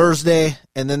home Thursday,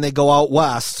 and then they go out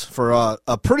west for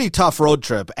a pretty tough road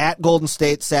trip at Golden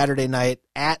State Saturday night,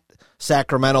 at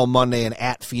Sacramento Monday, and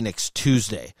at Phoenix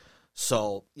Tuesday.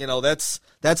 So, that's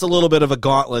a little bit of a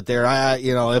gauntlet there.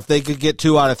 If they could get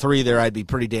 2 out of 3 there, I'd be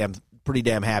pretty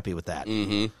damn happy with that.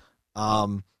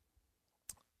 Mm-hmm.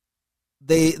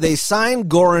 They signed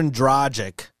Goran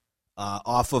Dragic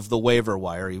off of the waiver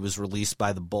wire. He was released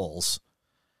by the Bulls.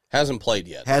 Hasn't played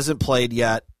yet.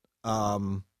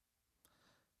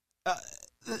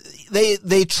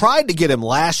 They tried to get him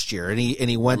last year, and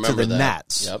he went to the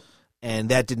Nets. Yep. And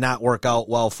that did not work out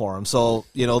well for him. So,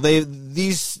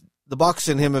 the Bucks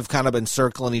and him have kind of been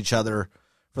circling each other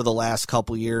for the last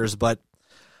couple years, but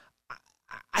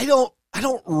I don't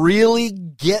really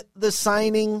get the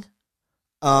signing.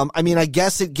 I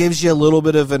guess it gives you a little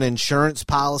bit of an insurance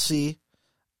policy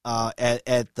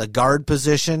at the guard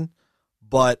position,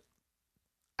 but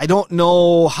I don't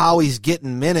know how he's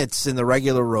getting minutes in the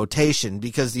regular rotation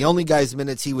because the only guy's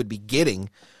minutes he would be getting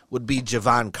would be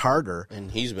Javon Carter.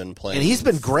 And he's been playing. And he's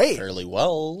been great. Fairly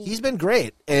well. He's been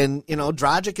great. And,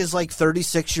 Dragic is like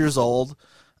 36 years old.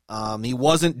 He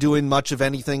wasn't doing much of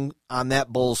anything on that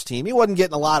Bulls team. He wasn't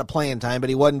getting a lot of playing time, but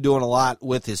he wasn't doing a lot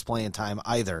with his playing time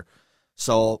either.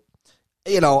 So,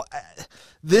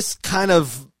 this kind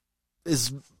of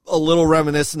is a little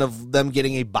reminiscent of them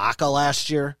getting Ibaka last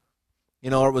year.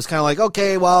 It was kind of like,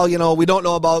 okay, well, we don't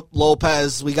know about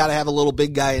Lopez. We got to have a little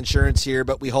big guy insurance here,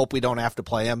 but we hope we don't have to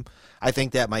play him. I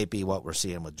think that might be what we're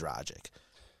seeing with Dragic.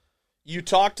 You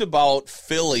talked about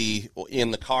Philly in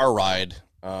the car ride,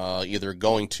 either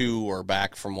going to or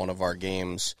back from one of our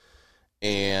games,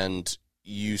 and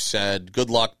you said,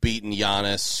 good luck beating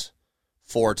Giannis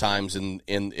 4 times in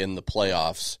the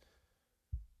playoffs.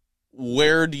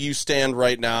 Where do you stand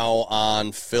right now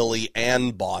on Philly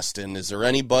and Boston? Is there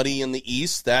anybody in the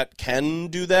East that can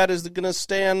do that? Is it going to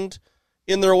stand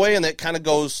in their way? And that kind of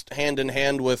goes hand in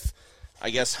hand with, I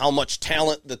guess, how much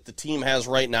talent that the team has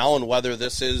right now and whether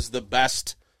this is the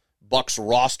best Bucks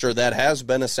roster that has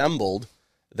been assembled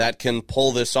that can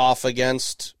pull this off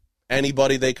against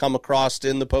anybody they come across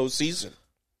in the postseason.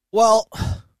 Well,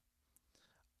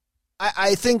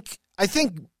 I think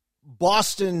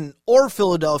Boston or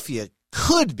Philadelphia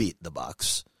could beat the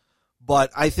Bucks,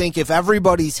 but I think if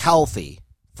everybody's healthy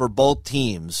for both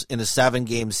teams in a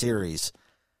 7-game series,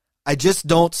 I just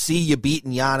don't see you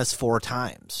beating Giannis 4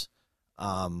 times.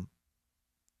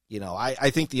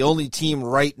 I think the only team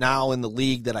right now in the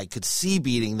league that I could see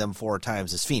beating them 4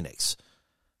 times is Phoenix,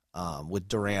 with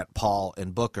Durant, Paul,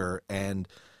 and Booker. And,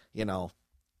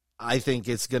 I think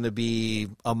it's going to be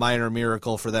a minor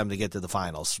miracle for them to get to the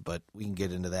finals, but we can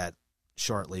get into that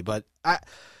shortly. But,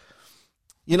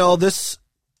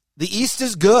 the East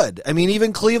is good. I mean,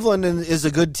 even Cleveland is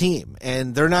a good team,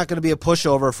 and they're not going to be a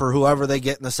pushover for whoever they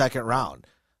get in the second round.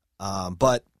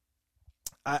 But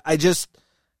I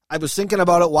was thinking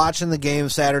about it watching the game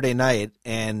Saturday night,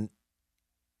 and,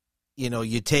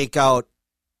 you take out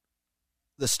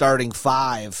the starting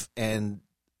 5, and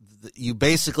you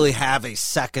basically have a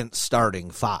second starting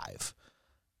 5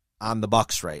 on the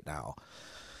Bucks right now.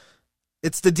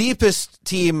 It's the deepest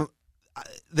team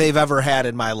they've ever had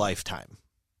in my lifetime.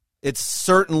 It's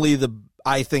certainly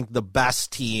I think the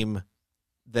best team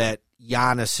that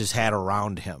Giannis has had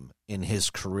around him in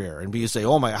his career. And you say,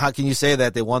 oh my, how can you say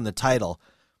that? They won the title.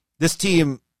 This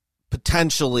team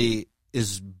potentially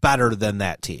is better than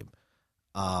that team.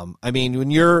 I'm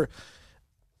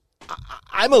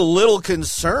a little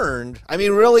concerned. I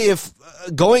mean, really, if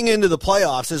going into the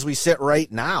playoffs as we sit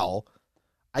right now,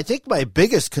 I think my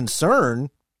biggest concern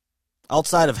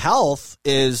outside of health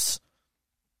is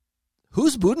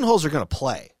who's Budenholzer going to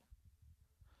play?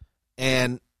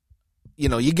 And,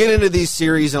 you get into these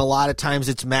series, and a lot of times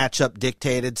it's matchup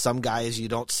dictated. Some guys you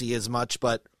don't see as much,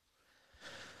 but,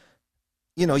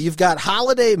 you've got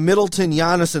Holiday, Middleton,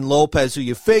 Giannis, and Lopez, who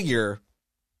you figure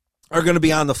are going to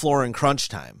be on the floor in crunch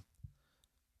time.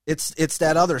 It's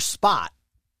that other spot.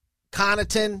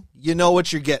 Connaughton, you know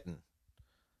what you're getting.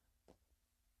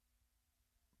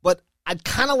 But I'd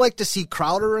kind of like to see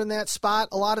Crowder in that spot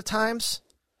a lot of times.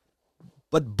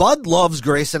 But Bud loves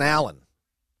Grayson Allen.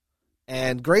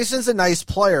 And Grayson's a nice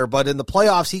player, but in the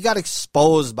playoffs, he got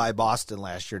exposed by Boston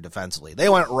last year defensively. They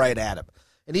went right at him.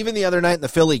 And even the other night in the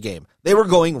Philly game, they were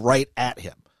going right at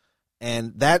him.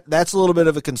 And that's a little bit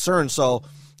of a concern. So,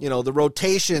 the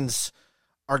rotations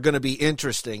are going to be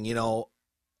interesting.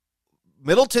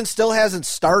 Middleton still hasn't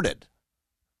started.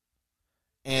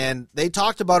 And they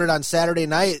talked about it on Saturday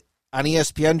night on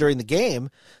ESPN during the game,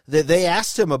 that they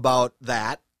asked him about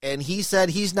that. And he said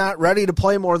he's not ready to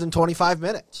play more than 25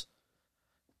 minutes.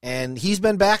 And he's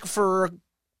been back for a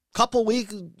couple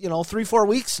weeks, 3-4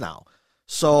 weeks now.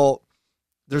 So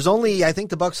I think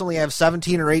the Bucks only have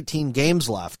 17 or 18 games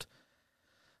left.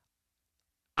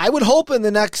 I would hope in the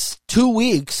next 2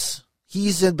 weeks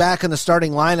he's back in the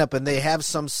starting lineup and they have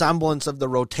some semblance of the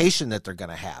rotation that they're going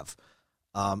to have.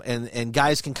 And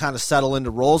guys can kind of settle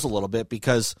into roles a little bit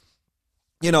because,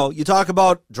 you talk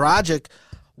about Dragic.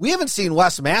 We haven't seen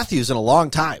Wes Matthews in a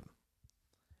long time.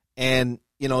 And,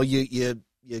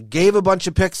 you gave a bunch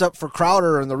of picks up for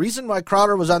Crowder, and the reason why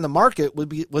Crowder was on the market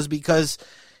was because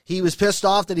he was pissed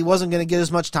off that he wasn't going to get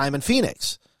as much time in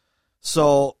Phoenix.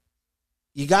 So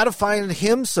you got to find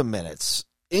him some minutes.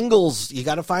 Ingles, you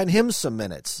got to find him some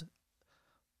minutes.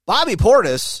 Bobby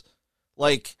Portis,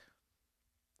 and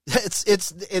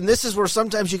this is where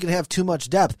sometimes you can have too much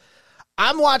depth.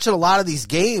 I'm watching a lot of these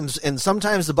games, and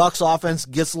sometimes the Bucks offense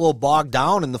gets a little bogged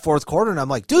down in the fourth quarter, and I'm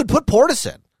like, dude, put Portis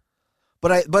in.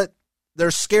 But they're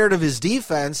scared of his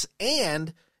defense, and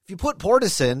if you put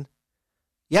Portis in,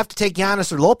 you have to take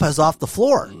Giannis or Lopez off the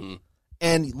floor. Mm-hmm.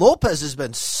 And Lopez has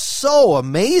been so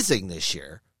amazing this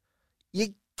year.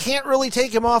 You can't really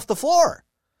take him off the floor.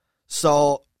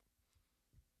 So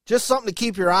just something to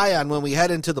keep your eye on when we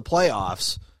head into the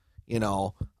playoffs.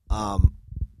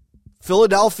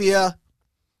 Philadelphia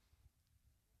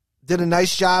did a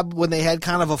nice job when they had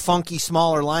kind of a funky,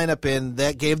 smaller lineup in.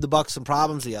 That gave the Bucks some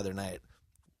problems the other night.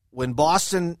 When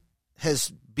Boston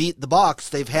has beat the Bucks,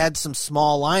 they've had some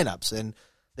small lineups, and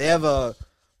they have a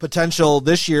potential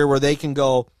this year where they can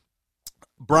go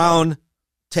Brown,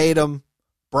 Tatum,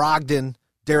 Brogdon,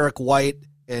 Derek White,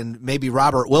 and maybe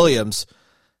Robert Williams.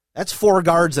 That's 4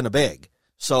 guards and a big.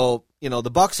 So,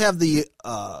 the Bucks have the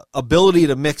ability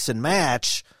to mix and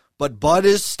match, but Bud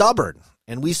is stubborn.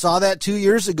 And we saw that 2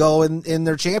 years ago in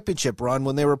their championship run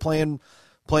when they were playing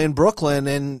Brooklyn,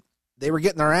 and they were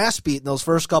getting their ass beat in those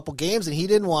first couple games, and he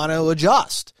didn't want to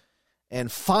adjust.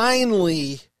 And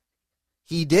finally,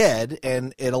 he did,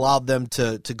 and it allowed them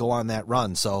to go on that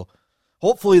run. So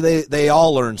hopefully they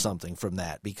all learn something from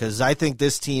that, because I think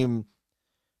this team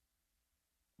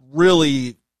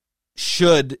really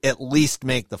should at least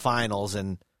make the finals,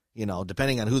 and,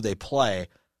 depending on who they play,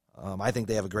 I think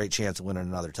they have a great chance of winning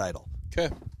another title.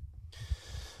 Okay.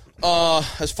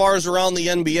 As far as around the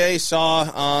NBA, saw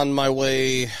on my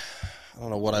way, I don't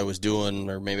know what I was doing,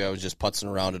 or maybe I was just putzing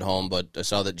around at home, but I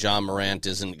saw that John Morant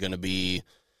isn't going to be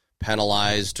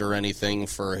penalized or anything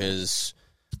for his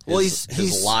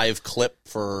his live clip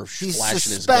for he's flashing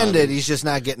suspended. his gun. He's just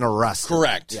not getting arrested.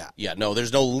 Correct. Yeah. Yeah. No,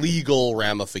 there's no legal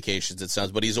ramifications. It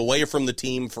sounds, but he's away from the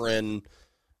team for an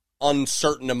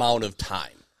uncertain amount of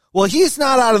time. Well, he's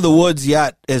not out of the woods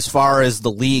yet as far as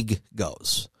the league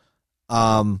goes.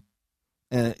 And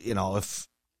if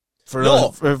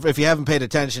you haven't paid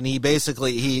attention, he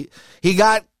basically he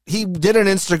did an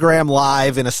Instagram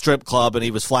live in a strip club and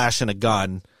he was flashing a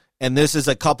gun. And this is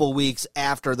a couple weeks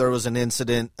after there was an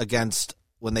incident against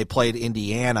when they played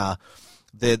Indiana,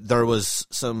 that there was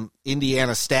some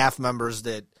Indiana staff members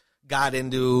that got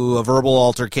into a verbal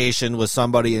altercation with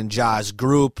somebody in Ja's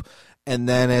group. And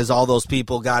then as all those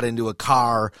people got into a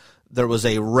car, there was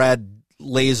a red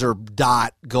laser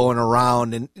dot going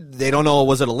around. And they don't know,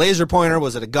 was it a laser pointer?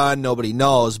 Was it a gun? Nobody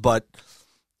knows. But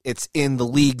it's in the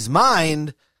league's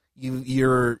mind.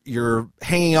 You're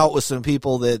hanging out with some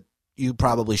people that you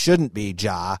probably shouldn't be,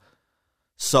 Ja.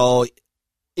 So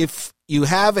if you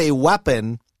have a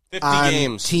weapon 50 on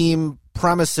games. team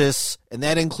premises, and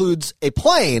that includes a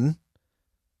plane,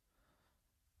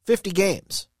 50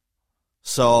 games.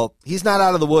 So he's not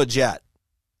out of the woods yet.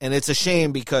 And it's a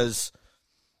shame because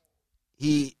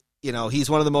he's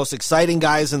one of the most exciting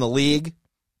guys in the league.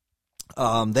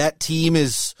 That team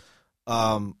has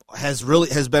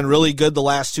been really good the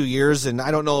last 2 years, and I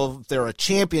don't know if they're a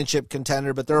championship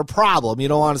contender, but they're a problem. You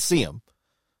don't want to see them.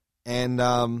 And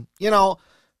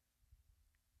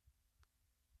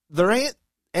there ain't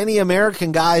any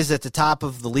American guys at the top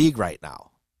of the league right now.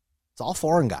 It's all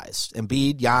foreign guys: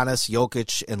 Embiid, Giannis,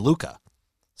 Jokic, and Luka.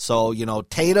 So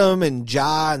Tatum and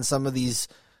Ja and some of these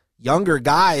younger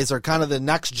guys are kind of the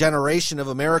next generation of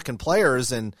American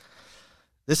players, and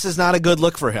this is not a good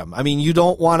look for him. I mean, you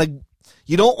don't want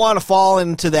to fall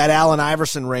into that Allen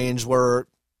Iverson range where,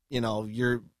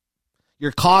 you're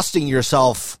costing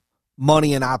yourself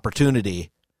money and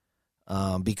opportunity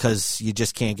because you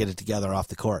just can't get it together off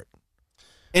the court.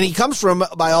 And he comes from,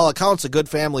 by all accounts, a good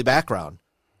family background.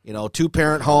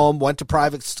 2-parent home, went to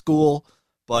private school,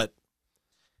 but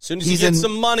as soon as you get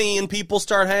some money and people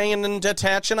start hanging and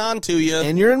attaching on to you.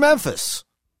 And you're in Memphis.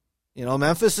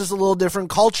 Memphis is a little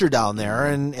different culture down there,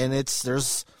 and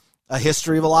there's a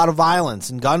history of a lot of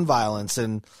violence and gun violence,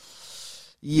 and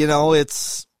he's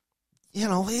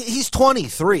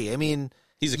 23. I mean,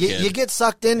 he's a kid. You get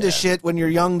sucked into shit when you're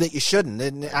young that you shouldn't,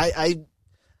 and I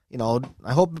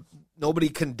hope nobody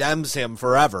condemns him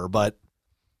forever, but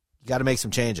you got to make some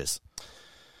changes.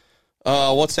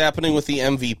 What's happening with the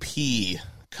MVP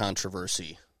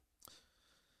controversy?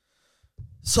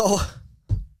 So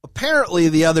apparently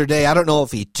the other day, I don't know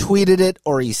if he tweeted it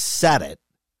or he said it,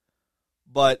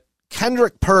 but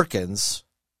Kendrick Perkins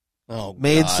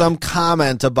made some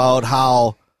comment about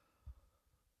how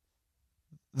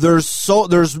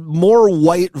there's more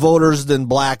white voters than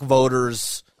black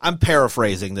voters. I'm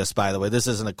paraphrasing this, by the way. This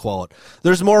isn't a quote.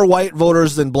 There's more white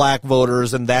voters than black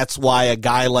voters, and that's why a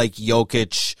guy like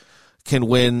Jokic can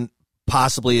win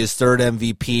possibly his third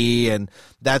MVP, and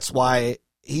that's why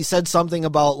he said something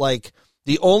about, like,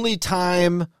 the only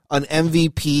time an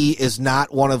MVP is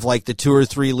not one of, like, the 2 or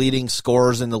 3 leading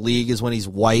scorers in the league is when he's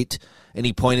white, and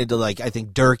he pointed to, like, I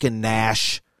think Dirk and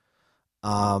Nash.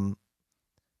 And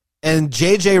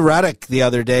J.J. Redick the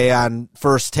other day on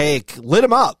First Take lit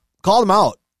him up, called him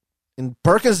out, and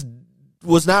Perkins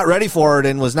was not ready for it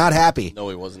and was not happy. No,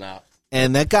 he was not.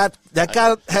 And it got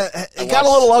a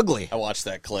little ugly. I watched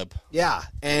that clip. Yeah,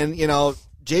 and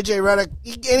J.J.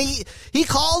 Redick, he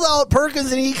called out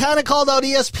Perkins, and he kind of called out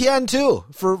ESPN too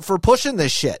for pushing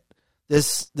this shit,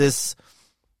 this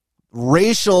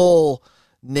racial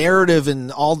narrative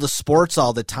in all the sports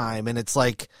all the time, and it's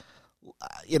like,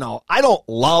 I don't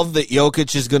love that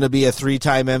Jokic is going to be a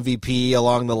 3-time MVP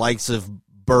along the likes of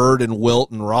Bird and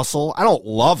Wilt and Russell. I don't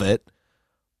love it,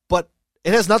 but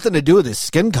it has nothing to do with his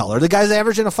skin color. The guy's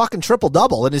averaging a fucking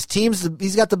triple-double, and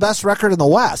he's got the best record in the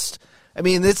West. I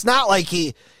mean, it's not like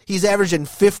he's averaging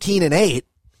 15 and 8.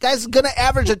 Guy's going to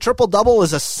average a triple-double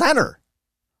as a center.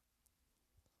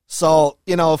 So,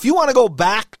 if you want to go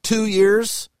back 2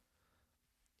 years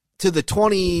to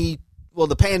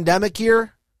the pandemic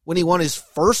year when he won his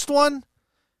first one,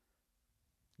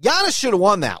 Giannis should have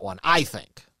won that one, I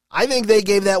think. I think they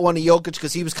gave that one to Jokic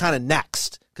because he was kind of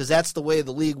next, because that's the way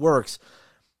the league works.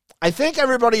 I think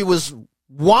everybody was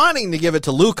wanting to give it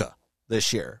to Luka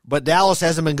this year, but Dallas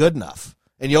hasn't been good enough,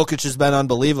 and Jokic has been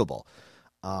unbelievable.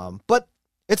 But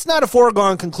it's not a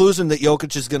foregone conclusion that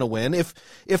Jokic is going to win. If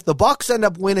the Bucks end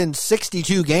up winning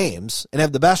 62 games and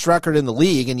have the best record in the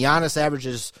league, and Giannis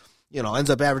ends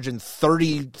up averaging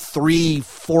 33,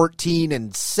 14,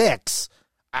 and 6,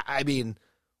 I mean,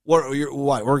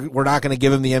 We're not going to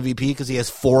give him the MVP because he has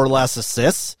 4 less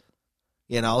assists?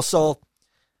 So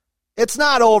it's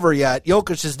not over yet.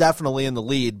 Jokic is definitely in the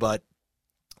lead, but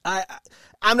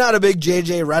I'm not a big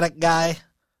J.J. Redick guy,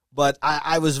 but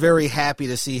I was very happy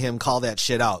to see him call that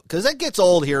shit out because that gets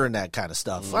old hearing that kind of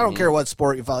stuff. Mm-hmm. I don't care what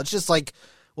sport you follow. It's just like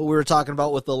what we were talking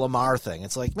about with the Lamar thing.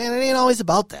 It's like, man, it ain't always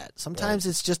about that. Sometimes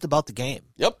it's just about the game.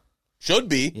 Yep. Should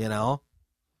be.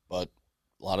 But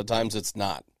a lot of times it's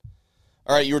not.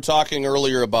 All right, you were talking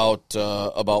earlier about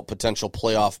potential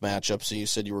playoff matchups, so you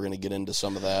said you were going to get into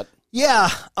some of that. Yeah.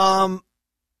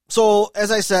 So,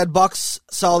 as I said, Bucks,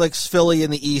 Celtics, Philly in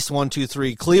the East, 1, 2,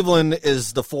 3. Cleveland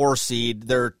is the 4 seed.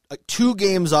 They're 2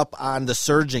 games up on the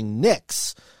surging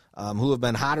Knicks, who have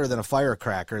been hotter than a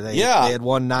firecracker. They had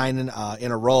won 9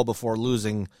 in a row before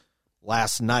losing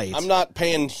last night. I'm not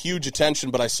paying huge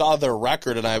attention, but I saw their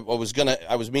record, and I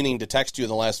was meaning to text you in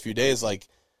the last few days. Like,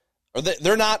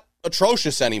 they're not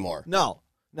atrocious anymore. No.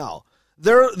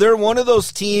 They're one of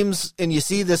those teams, and you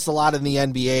see this a lot in the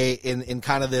NBA in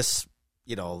kind of this,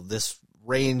 this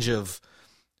range of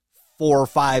 4,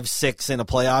 5, 6 in a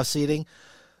playoff seeding.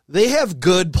 They have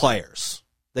good players.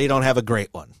 They don't have a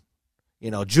great one.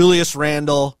 Julius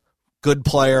Randle, good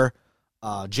player.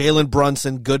 Jalen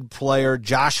Brunson, good player.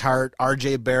 Josh Hart,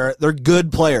 R.J. Barrett, they're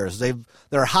good players.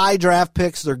 They're high draft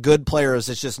picks. They're good players.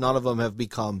 It's just none of them have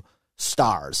become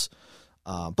stars.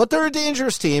 But they're a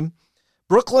dangerous team.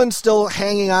 Brooklyn's still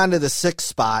hanging on to the 6th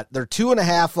spot. They're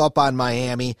 2.5 up on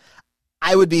Miami.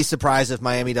 I would be surprised if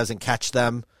Miami doesn't catch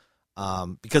them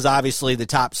because obviously the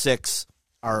top 6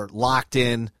 are locked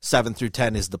in. 7 through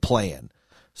 10 is the play-in.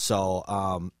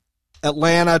 So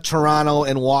Atlanta, Toronto,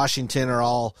 and Washington are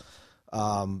all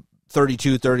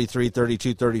 32, 33,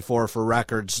 32, 34 for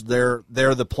records. They're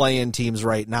the play-in teams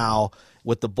right now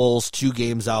with the Bulls 2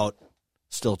 games out,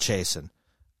 still chasing.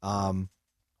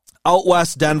 Out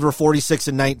west, Denver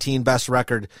 46-19, best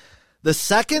record. The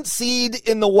 2nd seed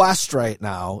in the West right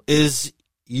now is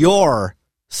your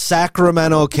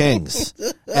Sacramento Kings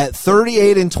at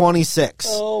 38-26.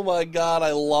 Oh my God,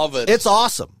 I love it. It's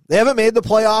awesome. They haven't made the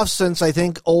playoffs since I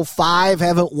think 2005.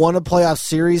 Haven't won a playoff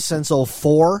series since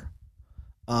 2004.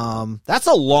 That's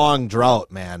a long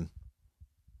drought, man.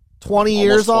 20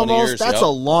 years almost. That's a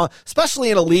long,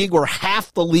 especially in a league where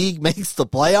half the league makes the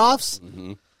playoffs.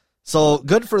 Mm-hmm. So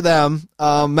good for them.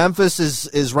 Memphis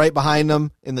is right behind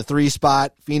them in the 3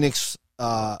 spot. Phoenix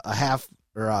 2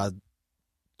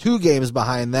 games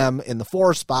behind them in the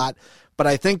 4 spot. But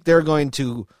I think they're going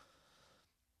to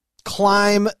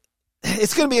climb.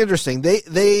 It's going to be interesting.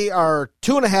 They are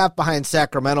 2.5 behind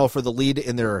Sacramento for the lead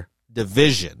in their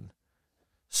division.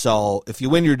 So if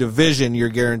you win your division, you're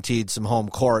guaranteed some home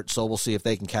court. So we'll see if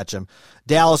they can catch them.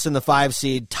 Dallas in the 5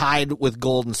 seed, tied with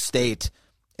Golden State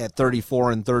at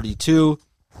 34-32.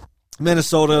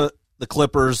 Minnesota, the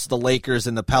Clippers, the Lakers,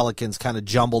 and the Pelicans kind of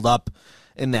jumbled up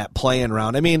in that play-in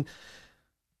round. I mean,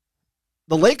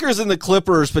 the Lakers and the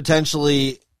Clippers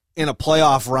potentially in a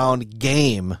playoff round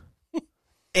game,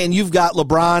 and you've got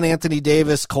LeBron, Anthony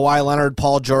Davis, Kawhi Leonard,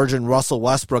 Paul George, and Russell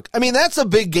Westbrook. I mean, that's a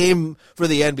big game for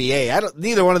the NBA.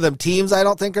 Neither one of them teams I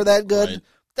don't think are that good. Right.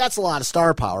 That's a lot of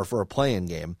star power for a play-in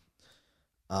game.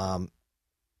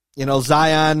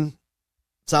 Zion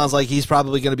sounds like he's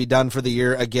probably going to be done for the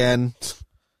year again.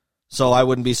 So I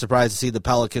wouldn't be surprised to see the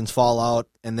Pelicans fall out,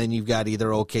 and then you've got either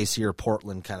OKC or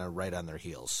Portland kind of right on their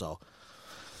heels. So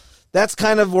that's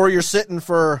kind of where you're sitting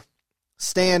for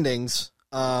standings.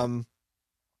 I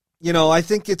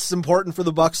think it's important for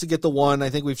the Bucks to get the 1. I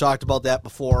think we've talked about that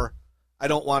before. I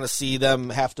don't want to see them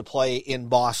have to play in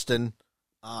Boston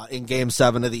in Game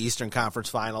 7 of the Eastern Conference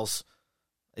Finals.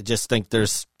 I just think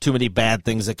there's too many bad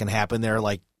things that can happen there,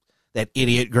 like that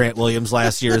idiot Grant Williams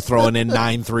last year throwing in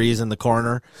 9 threes in the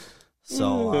corner.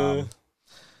 So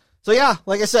yeah,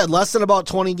 like I said, less than about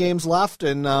 20 games left,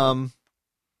 and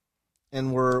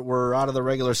we're out of the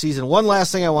regular season. One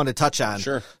last thing I wanted to touch on.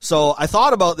 Sure. So I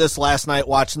thought about this last night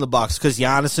watching the Bucks because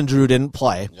Giannis and Drew didn't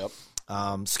play.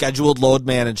 Yep. Scheduled load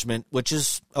management, which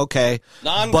is okay.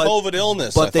 Non-COVID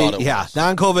illness,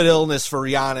 non-COVID illness for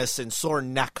Giannis and sore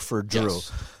neck for Drew.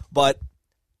 Yes. But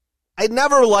I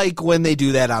never like when they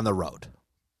do that on the road.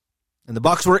 And the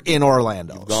Bucks were in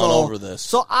Orlando. You've gone over this.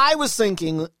 So I was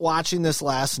thinking, watching this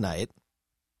last night,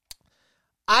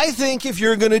 I think if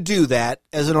you're going to do that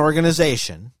as an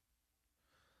organization,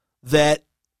 that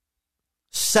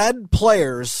said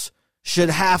players should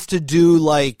have to do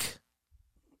like,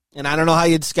 and I don't know how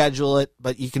you'd schedule it,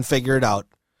 but you can figure it out,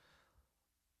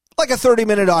 like a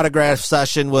 30-minute autograph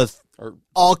session with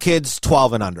all kids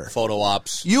 12 and under. Photo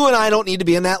ops. You and I don't need to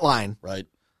be in that line. Right.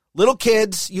 Little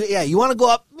kids, you want to go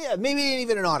up, maybe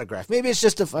even an autograph. Maybe it's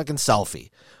just a fucking selfie.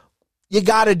 you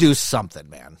got to do something,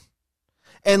 man.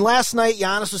 And last night,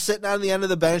 Giannis was sitting on the end of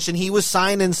the bench, and he was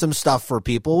signing some stuff for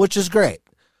people, which is great.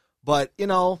 But,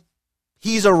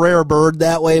 he's a rare bird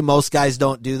that way. Most guys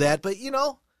don't do that. But,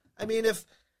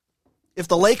 if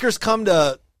the Lakers come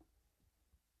to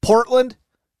Portland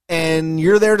and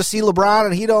you're there to see LeBron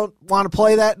and he don't want to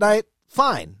play that night,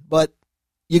 fine. But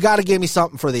you got to give me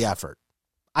something for the effort.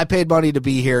 I paid money to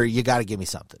be here. You got to give me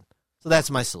something. So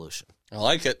that's my solution. I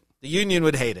like it. The union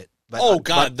would hate it.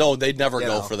 But, no, they'd never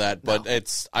go for that. But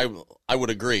no. I would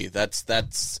agree. That's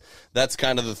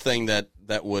kind of the thing that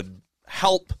would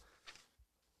help,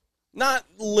 not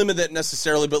limit it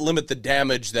necessarily, but limit the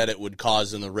damage that it would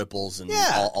cause in the ripples and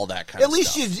all that kind of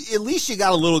stuff. At least you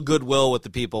got a little goodwill with the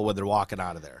people when they're walking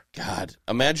out of there. God,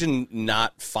 imagine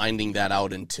not finding that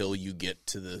out until you get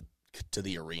to the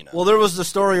arena. Well, there was the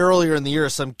story earlier in the year.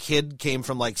 Some kid came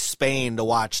from Spain to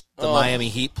watch the Miami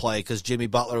Heat play because Jimmy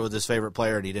Butler was his favorite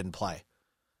player and he didn't play.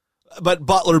 But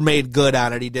Butler made good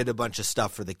on it. He did a bunch of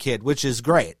stuff for the kid, which is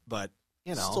great. But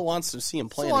still wants to see him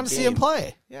play. Still wants to see him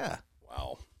play. Yeah.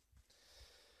 Wow.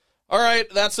 All right,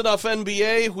 that's enough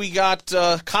NBA. We got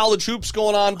college hoops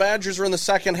going on. Badgers are in the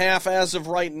second half as of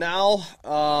right now.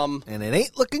 And it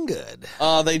ain't looking good.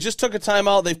 They just took a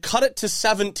timeout. They've cut it to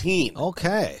 17.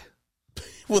 Okay.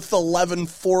 With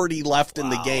 11:40 left in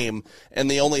the game,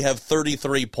 and they only have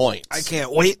 33 points. I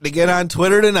can't wait to get on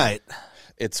Twitter tonight.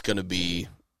 It's gonna be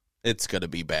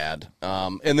bad.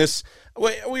 And this,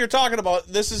 we were talking about,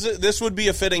 this would be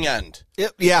a fitting end.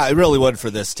 Yeah, it really would for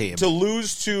this team to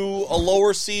lose to a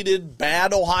lower seeded,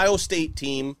 bad Ohio State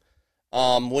team.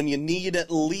 When you need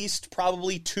at least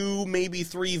probably 2, maybe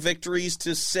 3 victories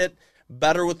to sit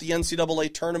better with the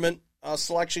NCAA tournament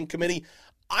selection committee.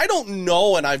 I don't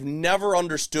know, and I've never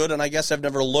understood, and I guess I've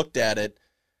never looked at it,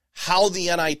 how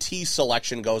the NIT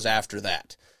selection goes after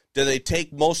that. Do they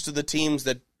take most of the teams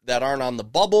that aren't on the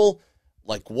bubble?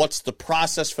 What's the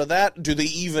process for that? Do they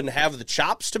even have the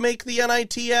chops to make the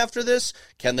NIT after this?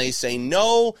 Can they say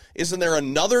no? Isn't there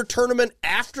another tournament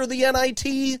after the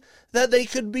NIT that they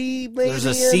could be maybe There's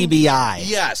a CBI.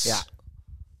 Yes. Yeah.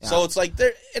 So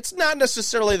it's not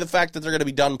necessarily the fact that they're going to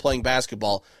be done playing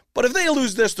basketball, but if they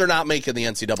lose this, they're not making the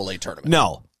NCAA tournament.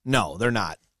 No, they're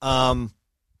not. The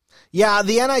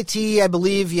NIT, I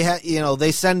believe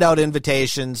they send out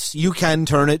invitations. You can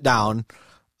turn it down.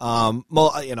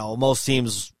 Most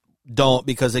teams don't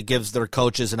because it gives their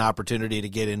coaches an opportunity to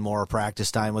get in more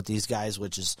practice time with these guys,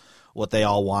 which is what they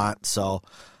all want. So,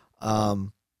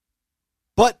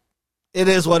 but it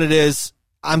is what it is.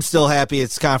 I'm still happy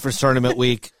it's conference tournament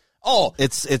week.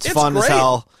 It's fun great. As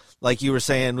hell. Like you were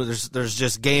saying, there's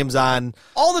just games on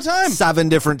all the time. 7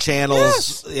 different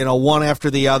channels, one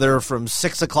after the other from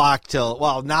 6 o'clock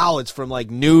till, now it's from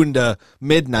noon to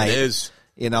midnight. It is.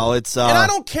 And I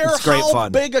don't care how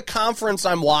fun. big a conference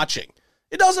I'm watching.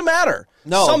 It doesn't matter.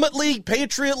 No. Summit League,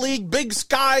 Patriot League, Big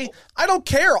Sky. I don't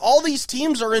care. All these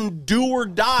teams are in do or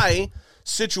die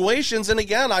situations. And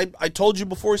again, I told you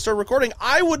before we started recording,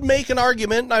 I would make an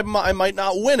argument, and I might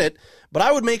not win it, but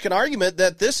I would make an argument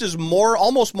that this is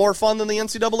almost more fun than the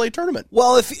NCAA tournament.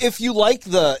 Well, if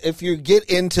you get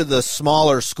into the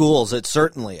smaller schools, it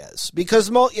certainly is.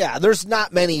 Because, there's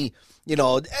not many,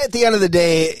 at the end of the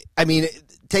day,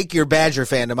 take your Badger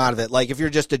fandom out of it. If you're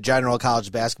just a general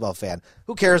college basketball fan,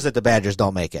 who cares that the Badgers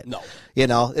don't make it? No.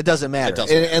 It doesn't matter. It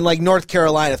doesn't matter. And North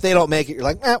Carolina, if they don't make it,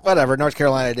 you're whatever, North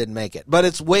Carolina didn't make it. But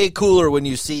it's way cooler when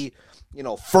you see,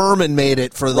 Furman made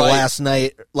it for the last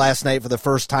night for the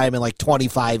first time in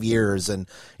 25 years. And,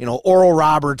 Oral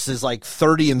Roberts is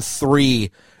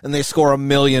 30-3 and they score 1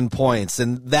 million points.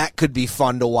 And that could be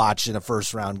fun to watch in a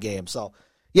first round game. So,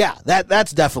 yeah,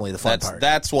 that's definitely the fun part.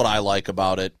 That's what I like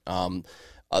about it.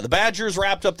 The Badgers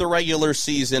wrapped up the regular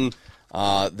season.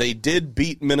 They did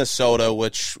beat Minnesota,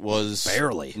 which was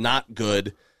barely not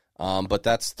good, but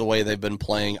that's the way they've been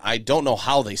playing. I don't know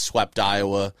how they swept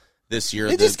Iowa this year.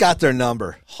 They just got their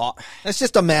number. It's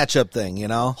just a matchup thing,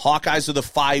 Hawkeyes are the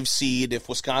 5 seed. If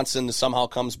Wisconsin somehow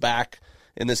comes back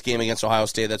in this game against Ohio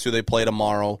State, that's who they play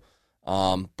tomorrow.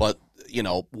 But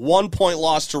 1 point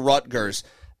loss to Rutgers.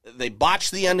 They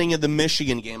botched the ending of the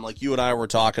Michigan game like you and I were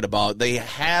talking about. They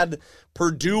had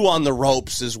Purdue on the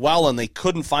ropes as well, and they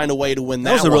couldn't find a way to win that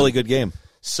one. That was a really good game.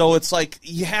 So it's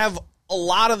you have a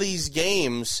lot of these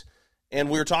games,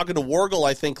 and we were talking to Wargle,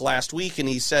 I think, last week, and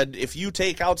he said if you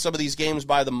take out some of these games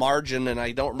by the margin, and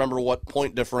I don't remember what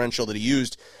point differential that he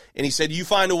used, and he said you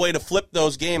find a way to flip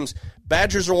those games.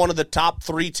 Badgers are one of the top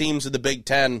 3 teams of the Big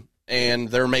Ten, and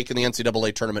they're making the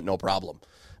NCAA tournament no problem.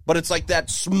 But it's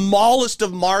that smallest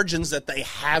of margins that they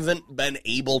haven't been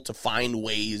able to find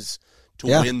ways to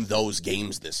win those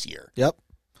games this year. Yep.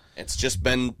 It's just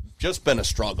been a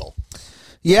struggle.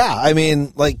 Yeah, I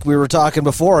mean, like we were talking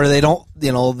before, they don't,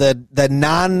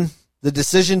 the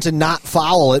decision to not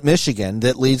foul at Michigan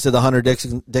that leads to the Hunter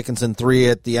Dickinson 3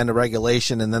 at the end of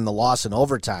regulation and then the loss in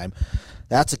overtime,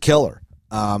 that's a killer.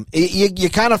 You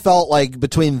kind of felt like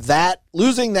between that,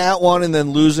 losing that one and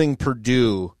then losing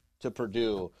Purdue to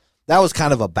Purdue, that was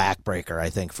kind of a backbreaker, I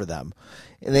think, for them.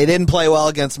 And they didn't play well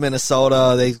against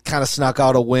Minnesota. They kind of snuck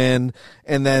out a win.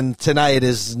 And then tonight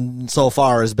so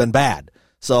far has been bad.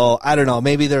 So, I don't know.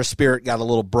 Maybe their spirit got a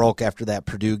little broke after that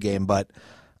Purdue game. But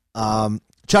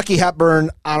Chucky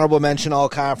Hepburn, honorable mention all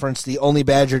conference, the only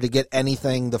Badger to get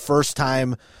anything the first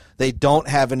time they don't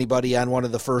have anybody on one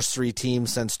of the first 3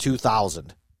 teams since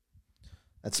 2000.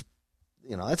 That's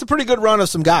a pretty good run of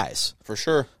some guys. For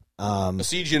sure.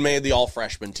 Esigian made the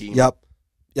all-freshman team. Yep.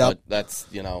 But that's,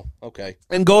 okay.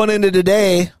 And going into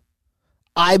today,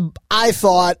 I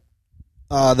thought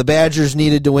the Badgers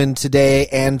needed to win today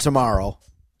and tomorrow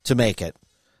to make it.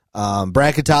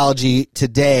 Bracketology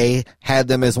today had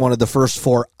them as one of the first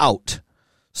 4 out.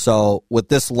 So with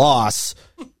this loss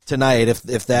tonight,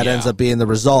 if that ends up being the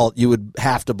result, you would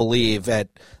have to believe that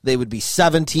they would be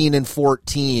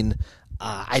 17-14.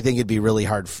 I think it'd be really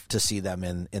hard to see them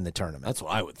in the tournament. That's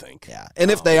what I would think. Yeah, and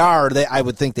if they are, I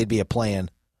would think they'd be a play-in.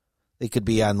 They could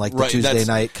be on like the Tuesday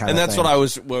night kind of thing. And that's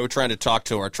what we were trying to talk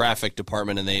to our traffic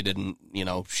department, and they didn't,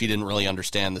 she didn't really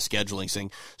understand the scheduling thing.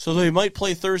 So they might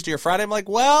play Thursday or Friday. I'm like,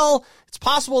 well, it's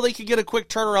possible they could get a quick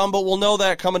turnaround, but we'll know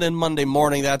that coming in Monday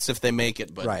morning. That's if they make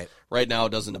it. But right now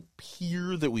it doesn't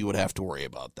appear that we would have to worry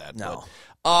about that. No.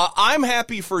 But, I'm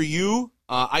happy for you.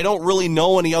 I don't really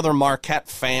know any other Marquette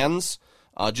fans.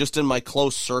 Just in my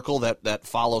close circle that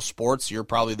follow sports, you're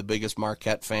probably the biggest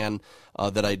Marquette fan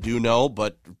that I do know,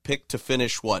 but picked to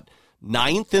finish,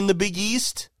 9th in the Big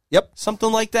East? Yep.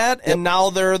 Something like that, yep. And now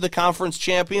they're the conference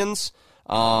champions.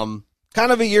 Kind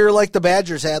of a year like the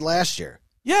Badgers had last year.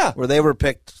 Yeah. Where they were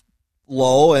picked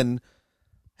low and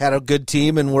had a good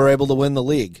team and were able to win the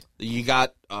league. You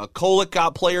got Kolek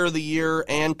got Player of the Year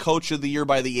and Coach of the Year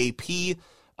by the AP.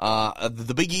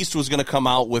 The Big East was going to come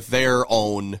out with their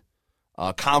own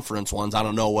conference ones. I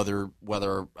don't know whether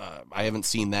I haven't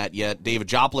seen that yet. David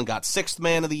Joplin got 6th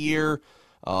Man of the Year.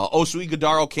 Osu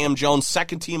Ighodaro, Cam Jones,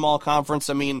 2nd team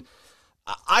all-conference. I mean,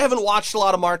 I haven't watched a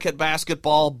lot of Marquette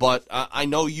basketball, but I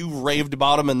know you've raved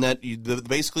about them, and that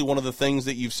basically one of the things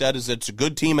that you've said is it's a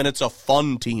good team and it's a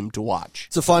fun team to watch.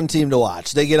 It's a fun team to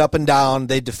watch. They get up and down.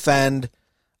 They defend.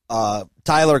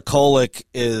 Tyler Kolek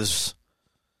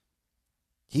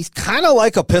he's kind of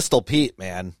like a Pistol Pete,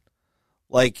 man.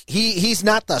 Like, he's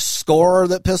not the scorer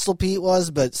that Pistol Pete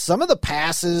was, but some of the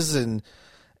passes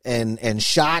and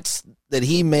shots that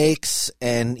he makes,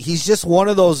 and he's just one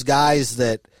of those guys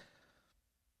that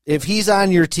if he's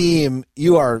on your team,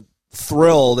 you are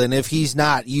thrilled, and if he's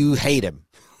not, you hate him.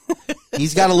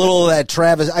 He's got a little of that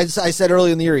Travis. I said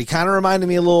earlier in the year, he kind of reminded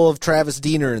me a little of Travis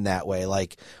Diener in that way.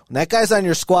 Like, when that guy's on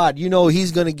your squad, you know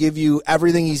he's going to give you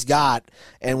everything he's got,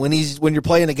 and when you're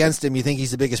playing against him, you think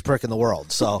he's the biggest prick in the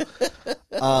world. So,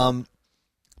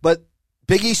 but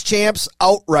Big East champs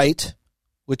outright,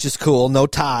 which is cool, no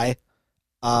tie.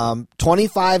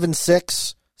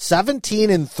 25-6,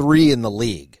 17-3 in the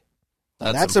league.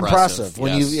 That's impressive.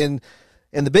 When yes.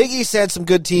 And the Big East had some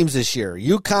good teams this year.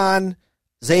 UConn,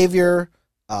 Xavier,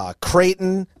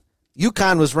 Creighton.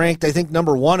 UConn was ranked, I think,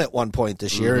 number 1 at one point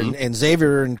this year, and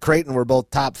Xavier and Creighton were both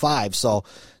top 5. So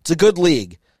it's a good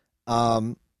league.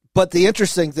 But the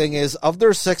interesting thing is, of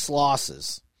their 6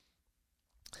 losses,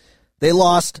 they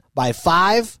lost by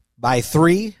 5, by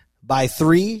 3, by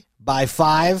 3, by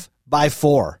 5, by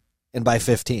 4, and by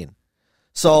 15.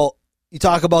 So you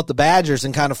talk about the Badgers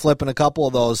and kind of flipping a couple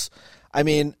of those. I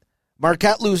mean,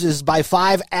 Marquette loses by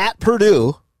 5 at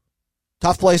Purdue.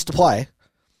 Tough place to play.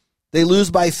 They lose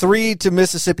by 3 to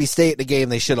Mississippi State in a game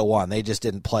they should have won. They just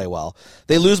didn't play well.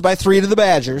 They lose by 3 to the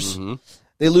Badgers.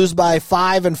 They lose by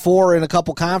 5 and 4 in a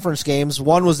couple conference games.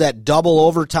 One was that double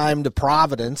overtime to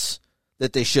Providence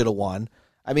that they should have won.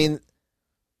 I mean,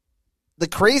 the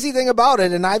crazy thing about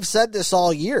it, and I've said this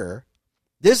all year,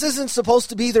 this isn't supposed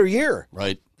to be their year.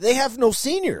 Right. They have no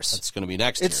seniors. It's going to be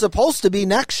next year. It's supposed to be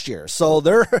next year. So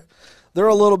they're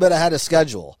a little bit ahead of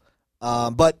schedule.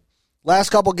 But last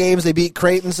couple games, they beat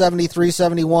Creighton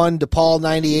 73-71, DePaul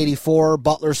 90-84,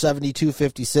 Butler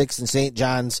 72-56, and St.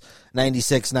 John's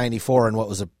 96-94 in what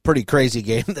was a pretty crazy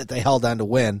game that they held on to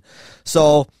win.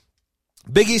 So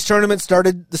Big East tournament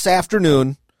started this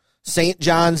afternoon. St.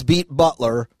 John's beat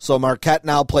Butler, so Marquette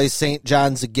now plays St.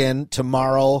 John's again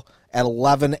tomorrow at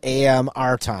 11 a.m.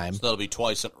 our time. So that'll be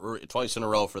twice in a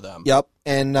row for them. Yep,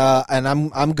 and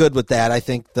I'm good with that. I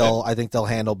think they'll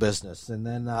handle business. And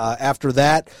then after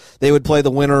that, they would play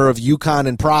the winner of UConn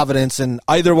and Providence in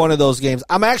either one of those games.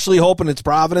 I'm actually hoping it's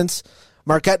Providence.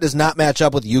 Marquette does not match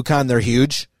up with UConn. They're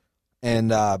huge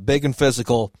and big and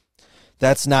physical.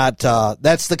 That's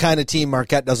the kind of team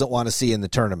Marquette doesn't want to see in the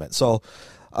tournament. So,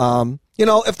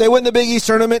 if they win the Big East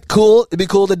tournament, cool. It'd be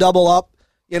cool to double up.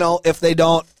 If they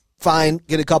don't, fine.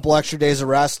 Get a couple extra days of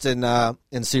rest and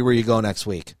see where you go next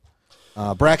week.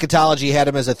 Bracketology had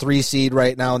him as a 3 seed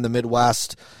right now in the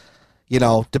Midwest.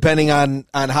 Depending on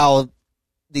how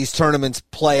these tournaments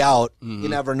play out, you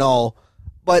never know.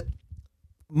 But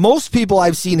most people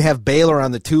I've seen have Baylor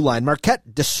on the 2 line.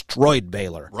 Marquette destroyed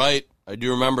Baylor. Right. I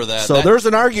do remember that. So there's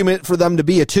an argument for them to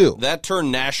be a 2. That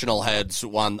turned national heads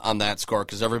on that score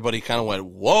because everybody kind of went,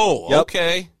 whoa, Yep.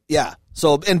 okay. Yeah.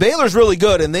 So, and Baylor's really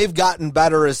good, and they've gotten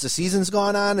better as the season's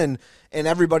gone on, and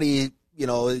everybody,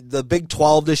 the Big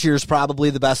 12 this year is probably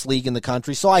the best league in the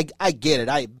country. So I get it.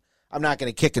 I'm not going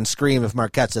to kick and scream if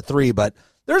Marquette's a 3, but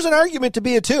there's an argument to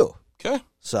be a 2. Okay.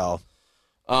 So.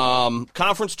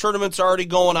 Conference tournaments already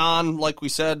going on. Like we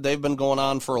said, they've been going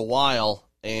on for a while.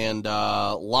 And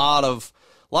a lot of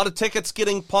tickets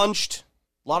getting punched,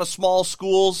 a lot of small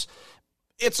schools.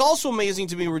 It's also amazing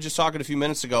to me, we were just talking a few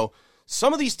minutes ago,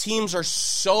 some of these teams are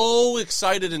so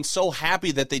excited and so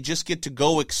happy that they just get to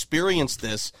go experience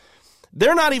this.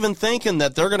 They're not even thinking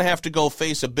that they're going to have to go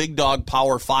face a big dog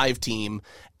Power 5 team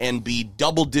and be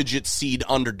double-digit seed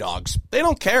underdogs. They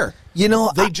don't care.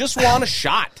 They just want a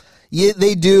shot. Yeah,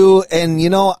 they do, and,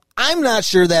 I'm not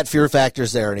sure that fear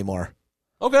factor's there anymore.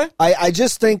 Okay. I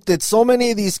just think that so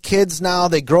many of these kids now,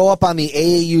 they grow up on the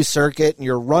AAU circuit, and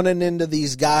you're running into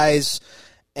these guys,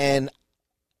 and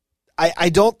I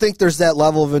don't think there's that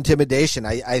level of intimidation.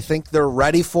 I think they're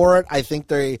ready for it. I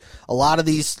think a lot of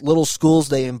these little schools,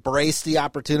 they embrace the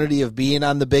opportunity of being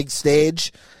on the big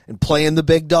stage and playing the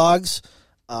big dogs.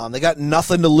 They got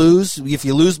nothing to lose. If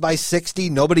you lose by 60,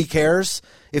 nobody cares.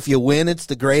 If you win, it's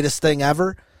the greatest thing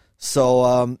ever.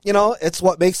 So, it's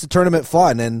what makes the tournament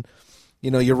fun, and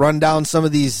you run down some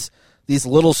of these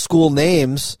little school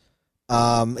names.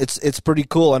 It's pretty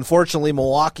cool. Unfortunately,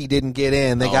 Milwaukee didn't get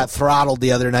in. They got throttled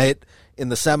the other night in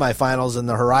the semifinals in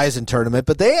the Horizon tournament,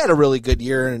 but they had a really good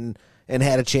year and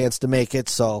had a chance to make it.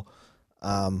 So,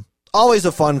 always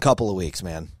a fun couple of weeks,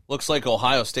 man. Looks like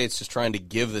Ohio State's just trying to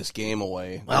give this game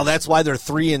away. Well, that's why they're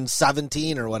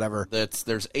 3-17 or whatever.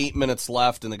 There's 8 minutes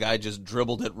left, and the guy just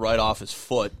dribbled it right off his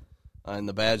foot, and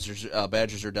the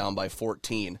Badgers are down by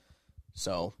 14.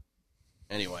 So,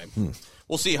 anyway,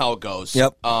 we'll see how it goes.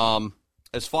 Yep.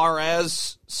 As far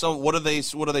as what are they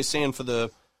saying for the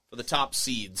top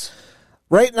seeds?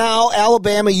 Right now,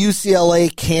 Alabama,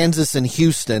 UCLA, Kansas, and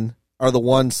Houston are the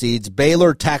 1 seeds.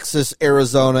 Baylor, Texas,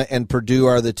 Arizona, and Purdue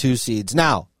are the 2 seeds.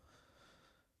 Now,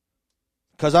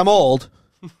 because I'm old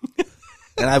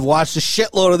and I've watched a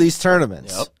shitload of these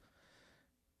tournaments. Yep.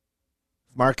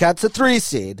 Marquette's a 3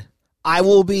 seed. I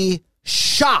will be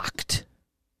shocked.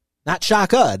 Not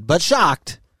shocked, but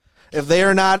shocked if they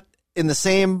are not in the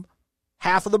same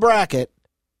half of the bracket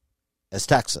as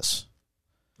Texas.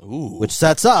 Ooh. Which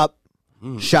sets up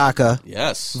Shaka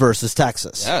versus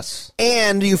Texas. Yes.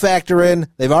 And you factor in,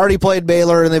 they've already played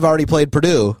Baylor and they've already played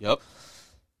Purdue. Yep.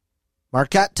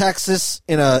 Marquette, Texas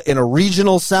in a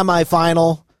regional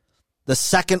semifinal, the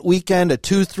second weekend, a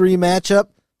 2-3 matchup.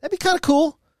 That'd be kind of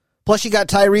cool. Plus, you got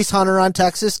Tyrese Hunter on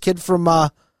Texas, kid from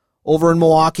over in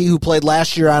Milwaukee who played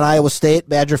last year on Iowa State.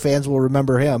 Badger fans will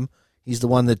remember him. He's the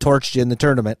one that torched you in the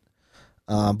tournament.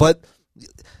 But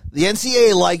the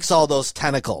NCAA likes all those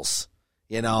tentacles.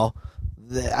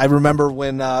 I remember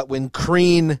when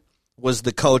Crean was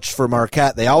the coach for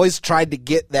Marquette, they always tried to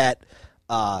get that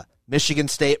Michigan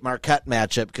State Marquette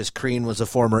matchup because Crean was a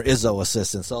former Izzo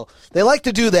assistant. So they like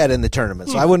to do that in the tournament,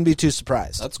 so I wouldn't be too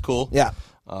surprised. That's cool. Yeah.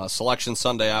 Selection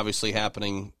Sunday obviously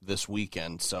happening this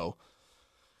weekend, so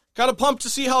kind of pumped to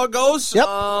see how it goes. Yep.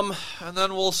 And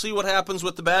then we'll see what happens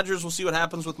with the Badgers. We'll see what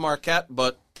happens with Marquette,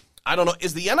 but I don't know.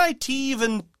 Is the NIT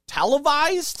even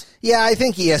televised? Yeah, I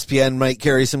think ESPN might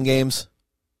carry some games.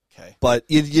 Okay. But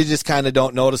you just kind of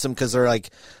don't notice them because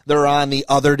they're on the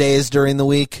other days during the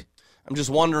week. I'm just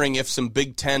wondering if some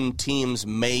Big Ten teams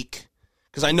make,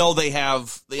 because I know the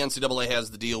NCAA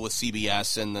has the deal with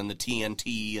CBS and then the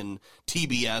TNT and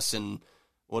TBS and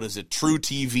what is it, True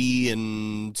TV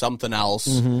and something else.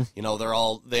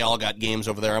 Mm-hmm. They all got games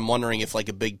over there. I'm wondering if like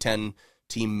a Big Ten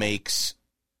team makes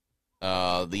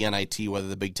the NIT, whether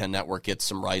the Big Ten Network gets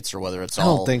some rights or whether it's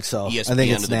all I don't think so. ESPN I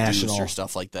think it's to the national Deuce or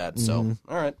stuff like that. Mm-hmm. So,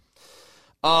 all right.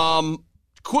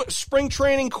 Spring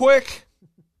training quick.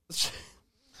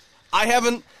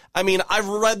 I've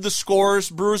read the scores.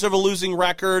 Brewers have a losing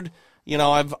record.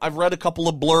 I've read a couple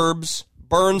of blurbs.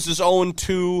 Burns is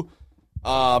 0-2.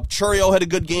 Churio had a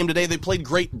good game today. They played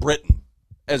Great Britain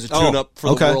as a tune-up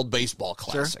for the World Baseball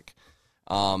Classic.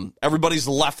 Sure. Everybody's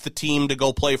left the team to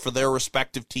go play for their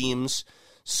respective teams,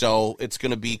 so it's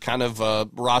going to be kind of a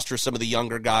roster some of the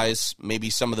younger guys, maybe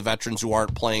some of the veterans who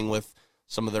aren't playing with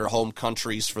some of their home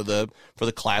countries for the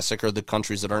Classic, or the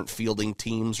countries that aren't fielding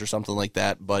teams or something like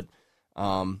that. But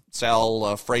Sal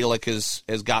Frelick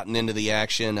has gotten into the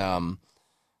action.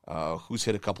 Who's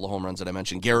hit a couple of home runs that I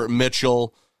mentioned? Garrett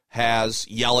Mitchell has.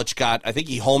 Yelich I think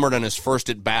he homered on his first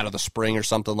at bat of the spring or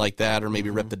something like that, or maybe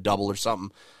ripped a double or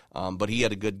something. But he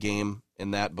had a good game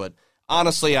in that. But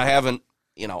honestly, I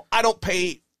don't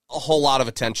pay a whole lot of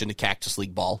attention to Cactus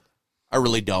League ball. I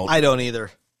really don't. I don't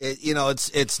either.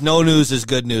 It's no news is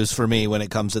good news for me when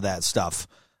it comes to that stuff.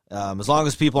 As long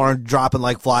as people aren't dropping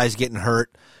like flies, getting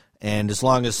hurt, and as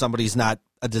long as somebody's not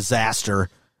a disaster.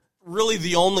 Really,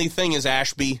 the only thing is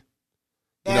Ashby.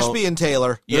 Ashby and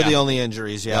Taylor. They're the only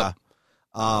injuries, yeah.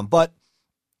 Yep. But,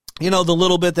 the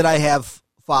little bit that I have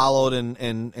followed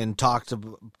and talked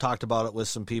about it with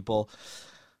some people,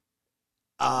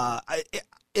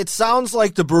 it sounds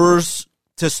like the Brewers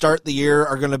to start the year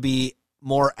are going to be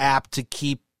more apt to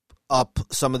keep up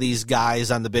some of these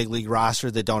guys on the big league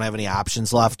roster that don't have any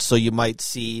options left. So you might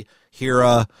see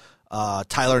Hira,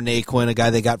 Tyler Naquin, a guy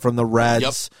they got from the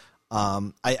Reds.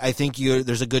 Yep. I think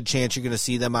there's a good chance you're going to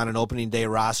see them on an opening day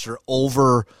roster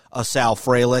over a Sal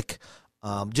Frelick,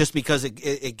 just because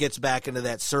it gets back into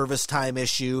that service time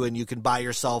issue, and you can buy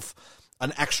yourself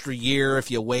an extra year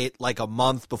if you wait like a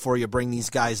month before you bring these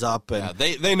guys up. And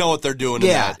they know what they're doing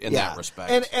in that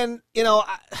respect. And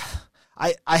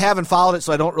I haven't followed it,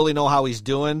 so I don't really know how he's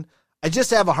doing. I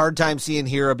just have a hard time seeing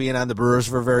Hira being on the Brewers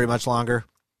for very much longer.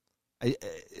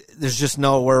 There's just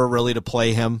nowhere really to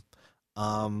play him.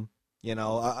 I'm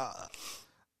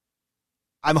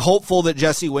hopeful that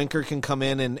Jesse Winker can come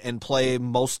in and play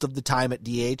most of the time at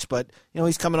DH, but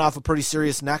he's coming off a pretty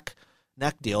serious neck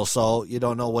deal, so you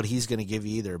don't know what he's going to give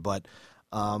you either. But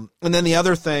and then the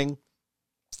other thing,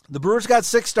 the Brewers got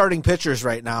 6 starting pitchers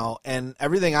right now, and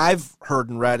everything I've heard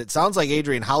and read, it sounds like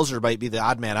Adrian Hauser might be the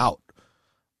odd man out.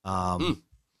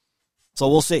 So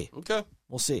we'll see. Okay,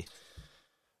 we'll see.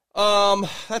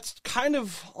 That's kind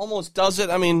of almost does it.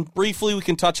 I mean, briefly, we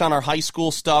can touch on our high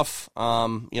school stuff. We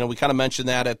kind of mentioned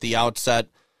that at the outset.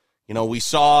 We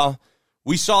saw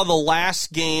the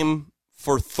last game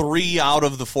for 3 out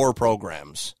of the 4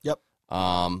 programs. Yep.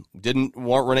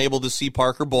 Weren't able to see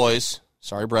Parker boys.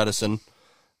 Sorry, Bredesen.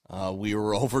 We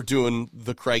were over doing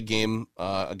the Craig game,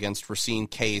 against Racine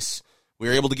Case. We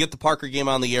were able to get the Parker game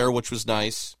on the air, which was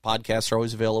nice. Podcasts are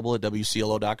always available at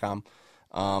WCLO.com.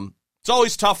 It's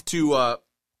always tough to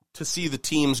see the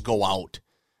teams go out,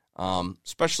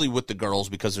 especially with the girls,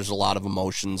 because there's a lot of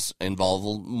emotions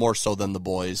involved, more so than the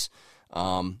boys.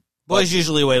 Boys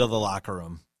usually wait till the locker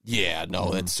room. Yeah,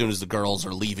 no. As soon as the girls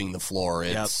are leaving the floor,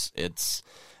 it's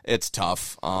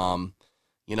tough.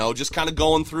 Just kind of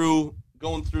going through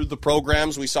the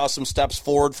programs, we saw some steps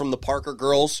forward from the Parker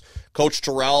girls. Coach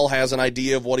Terrell has an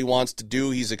idea of what he wants to do.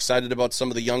 He's excited about some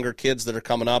of the younger kids that are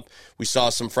coming up. We saw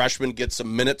some freshmen get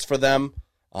some minutes for them.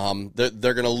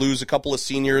 They're going to lose a couple of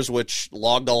seniors, which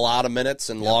logged a lot of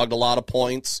minutes and logged a lot of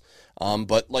points.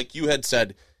 But like you had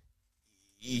said,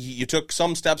 you took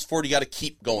some steps forward. You got to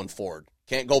keep going forward.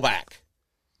 Can't go back,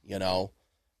 and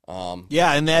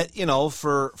that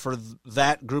for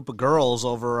that group of girls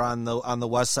over on the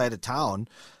west side of town,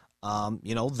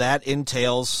 that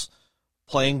entails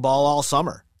playing ball all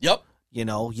summer. Yep.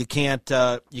 You can't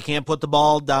put the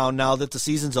ball down now that the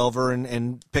season's over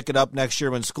and pick it up next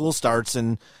year when school starts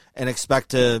and expect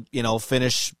to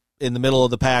finish in the middle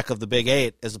of the pack of the Big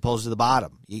 8 as opposed to the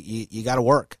bottom. You got to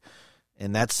work,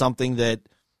 and that's something that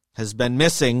has been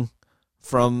missing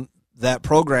from that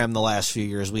program the last few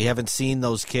years. We haven't seen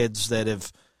those kids that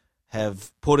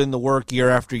have put in the work year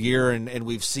after year, and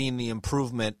we've seen the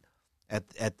improvement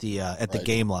at the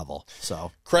game level.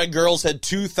 So Craig girls had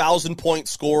 2,000-point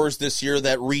scores this year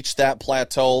that reached that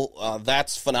plateau.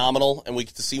 That's phenomenal, and we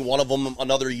get to see one of them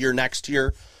another year next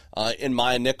year in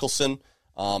Maya Nicholson.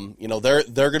 They're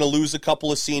going to lose a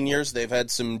couple of seniors. They've had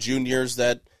some juniors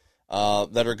that are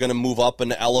going to move up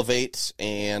and elevate,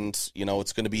 and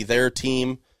it's going to be their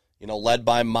team. Led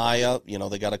by Maya.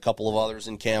 They got a couple of others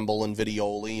in Campbell and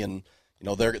Vidioli, and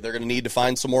they're going to need to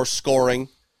find some more scoring.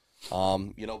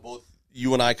 Both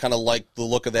you and I kind of like the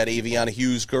look of that Aviana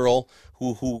Hughes girl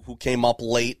who came up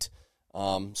late.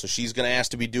 So she's going to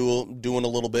ask to be doing a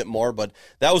little bit more. But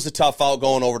that was a tough out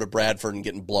going over to Bradford and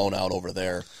getting blown out over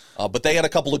there. But they had a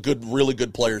couple of really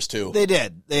good players, too. They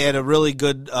did. They had a really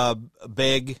good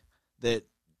big that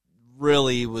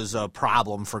really was a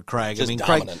problem for Craig. Just I mean,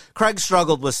 dominant. Craig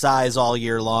struggled with size all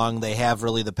year long. They have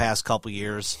really the past couple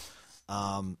years.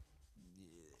 And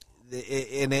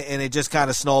it just kind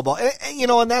of snowballed.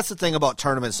 And that's the thing about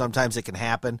tournaments. Sometimes it can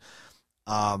happen.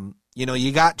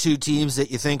 You got two teams that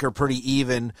you think are pretty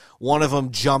even. One of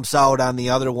them jumps out on the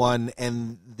other one,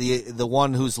 and the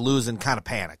one who's losing kind of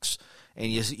panics.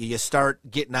 And you start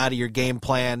getting out of your game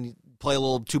plan, play a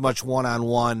little too much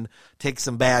one-on-one, take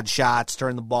some bad shots,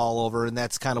 turn the ball over, and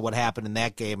that's kind of what happened in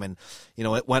that game. And,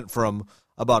 it went from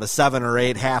about a 7 or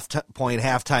 8 point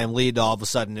halftime lead to all of a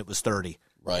sudden it was 30.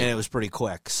 Right. And it was pretty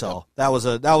quick. So that was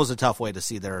a tough way to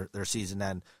see their season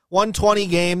end. 120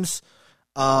 games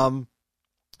in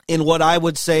what I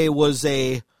would say was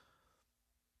a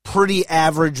pretty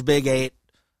average Big 8.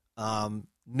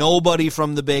 Nobody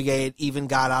from the Big 8 even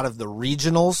got out of the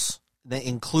regionals,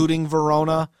 including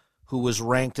Verona, who was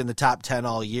ranked in the top 10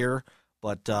 all year,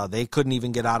 but they couldn't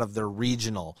even get out of their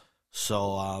regional.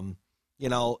 So,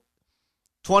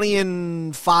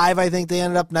 20-5, I think they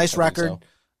ended up. Nice record.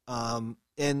 So.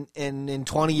 And in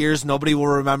 20 years, nobody will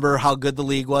remember how good the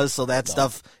league was. So that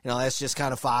stuff, that's just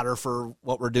kind of fodder for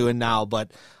what we're doing now. But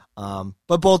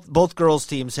both girls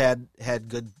teams had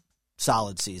good,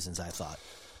 solid seasons, I thought.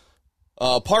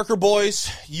 Parker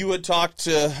boys, you had talked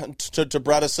to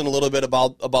Bredesen a little bit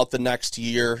about the next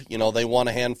year. They won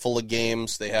a handful of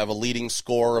games. They have a leading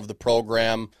scorer of the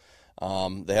program.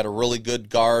 They had a really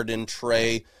good guard in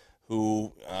Trey,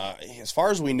 who, as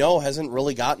far as we know, hasn't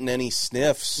really gotten any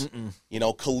sniffs.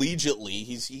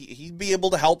 Collegiately, he'd be able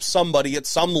to help somebody at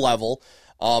some level.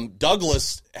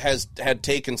 Douglas had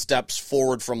taken steps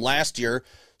forward from last year,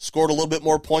 scored a little bit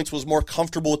more points, was more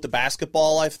comfortable with the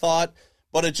basketball, I've thought,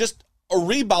 but it just a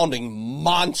rebounding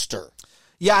monster.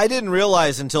 Yeah, I didn't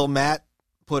realize until Matt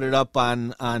put it up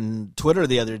on Twitter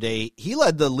the other day. He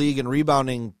led the league in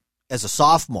rebounding as a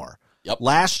sophomore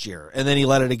last year, and then he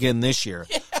led it again this year.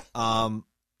 J.J.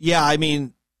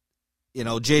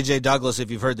 Douglas,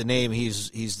 if you've heard the name, he's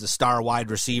the star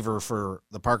wide receiver for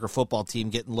the Parker football team,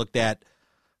 getting looked at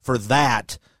for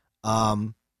that.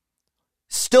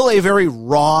 Still a very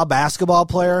raw basketball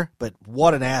player, but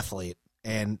what an athlete,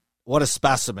 and what a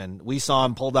specimen. We saw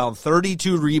him pull down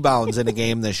 32 rebounds in a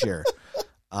game this year.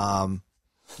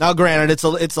 Now, granted,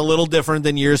 it's a little different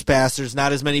than years past. There's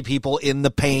not as many people in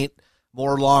the paint,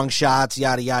 more long shots,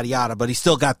 yada, yada, yada, but he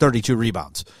still got 32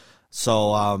 rebounds.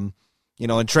 So,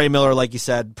 and Trey Miller, like you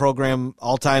said, program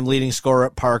all-time leading scorer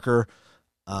at Parker.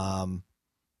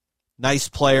 Nice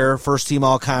player, first team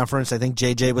all-conference. I think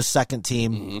JJ was second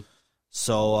team. Mm-hmm.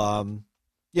 So,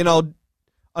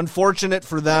 unfortunate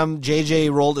for them, JJ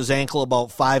rolled his ankle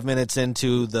about 5 minutes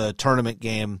into the tournament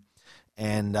game,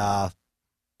 and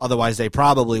otherwise they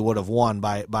probably would have won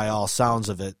by all sounds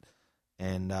of it.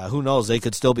 And who knows, they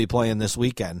could still be playing this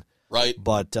weekend. Right.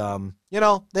 But,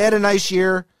 they had a nice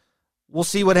year. We'll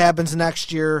see what happens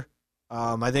next year.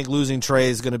 I think losing Trey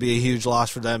is going to be a huge loss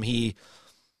for them. He,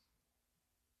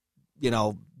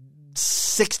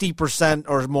 60%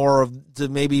 or more to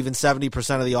maybe even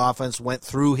 70% of the offense went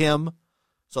through him.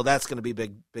 So that's going to be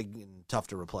big and tough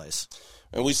to replace.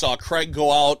 And we saw Craig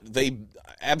go out. They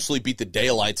absolutely beat the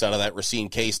daylights out of that Racine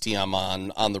Case team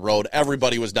on the road.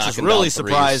 Everybody was knocking down really threes.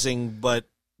 Surprising, but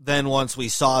then once we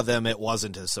saw them, it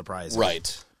wasn't as surprising.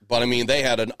 Right. But, they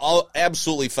had an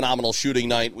absolutely phenomenal shooting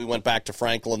night. We went back to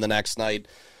Franklin the next night.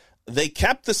 They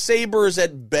kept the Sabres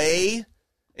at bay,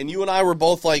 and you and I were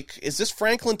both like, is this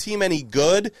Franklin team any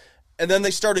good? And then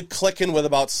they started clicking with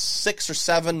about 6 or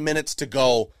 7 minutes to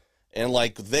go. And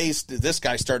this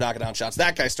guy started knocking down shots.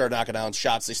 That guy started knocking down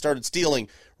shots. They started stealing.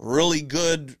 Really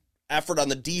good effort on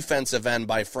the defensive end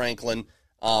by Franklin.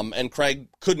 And Craig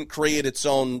couldn't create its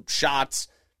own shots.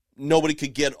 Nobody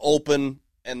could get open,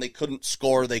 and they couldn't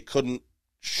score. They couldn't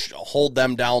hold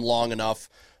them down long enough.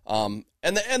 And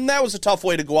that was a tough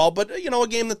way to go out. But, a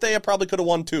game that they probably could have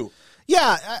won too.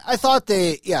 Yeah, I thought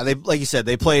they like you said,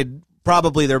 they played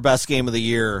probably their best game of the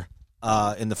year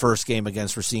in the first game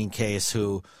against Racine Case,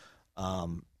 who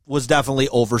was definitely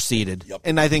overseeded. Yep.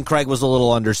 And I think Craig was a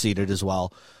little underseeded as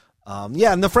well.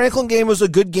 And the Franklin game was a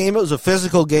good game. It was a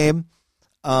physical game.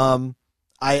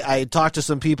 I talked to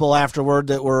some people afterward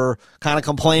that were kind of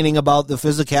complaining about the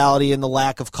physicality and the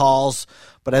lack of calls.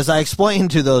 But as I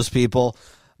explained to those people,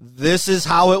 this is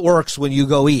how it works when you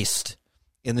go east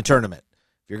in the tournament.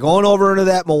 If you're going over into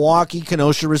that Milwaukee,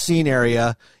 Kenosha, Racine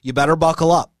area, you better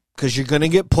buckle up, because you're going to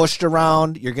get pushed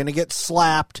around. You're going to get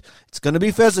slapped. It's going to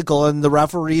be physical, and the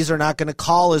referees are not going to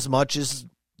call as much as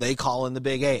they call in the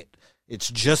Big 8. It's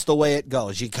just the way it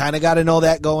goes. You kind of got to know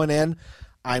that going in.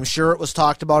 I'm sure it was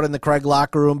talked about in the Craig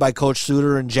locker room by Coach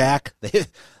Suter and Jack. This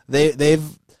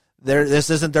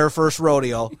isn't their first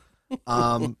rodeo.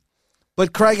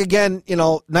 But Craig, again,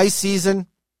 nice season.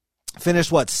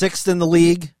 Finished, 6th in the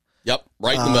league? Yep,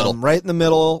 right in the middle. Right in the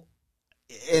middle.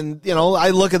 And,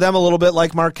 I look at them a little bit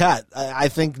like Marquette. I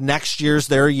think next year's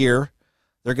their year.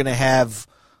 They're going to have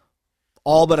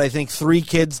all but, I think, 3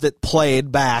 kids that played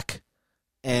back.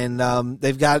 And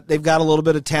they've got a little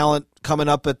bit of talent coming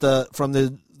up from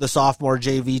the sophomore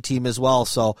JV team as well.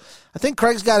 So I think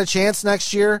Craig's got a chance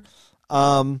next year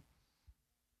to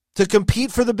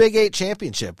compete for the Big 8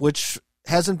 championship, which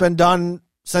hasn't been done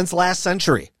since last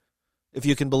century, if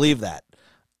you can believe that.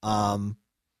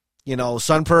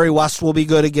 Sun Prairie West will be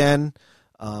good again.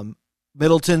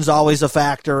 Middleton's always a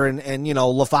factor, and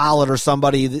La Follette or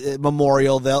somebody,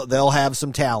 Memorial, they'll have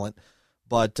some talent.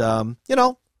 But,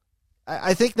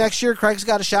 I think next year Craig's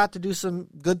got a shot to do some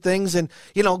good things. And,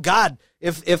 God,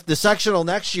 if the sectional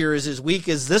next year is as weak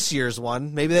as this year's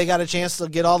one, maybe they got a chance to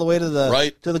get all the way to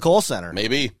the Kohl Center.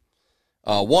 Maybe.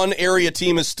 One area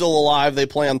team is still alive. They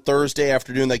play on Thursday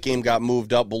afternoon. That game got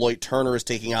moved up. Beloit Turner is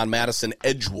taking on Madison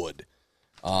Edgewood.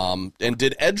 And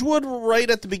did Edgewood right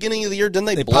at the beginning of the year? Didn't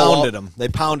they blow pounded up? him? They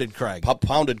pounded Craig.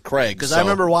 Pounded Craig. Because I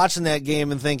remember watching that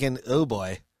game and thinking, oh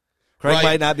boy, Craig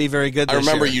might not be very good this I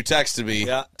remember year. You texted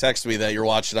me that you're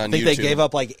watching on YouTube. I think they gave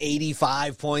up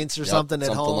 85 points or something at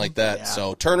home. Something like that. Yeah.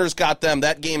 So Turner's got them.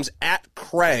 That game's at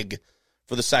Craig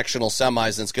for the sectional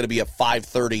semis, and it's going to be at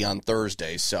 5:30 on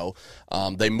Thursday. So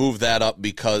they moved that up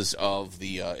because of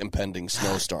the impending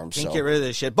snowstorm. Can't get rid of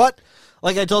this shit. But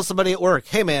like I told somebody at work,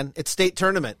 hey, man, it's state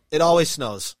tournament. It always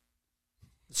snows.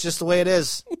 It's just the way it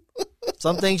is.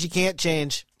 Some things you can't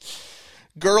change.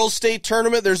 Girls state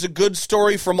tournament, there's a good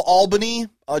story from Albany,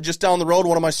 just down the road.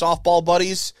 One of my softball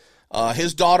buddies,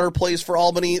 his daughter plays for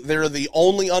Albany. They're the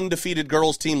only undefeated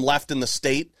girls team left in the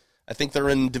state. I think they're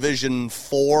in Division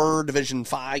 4, Division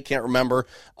 5, can't remember.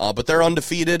 But they're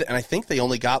undefeated, and I think they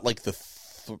only got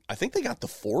they got the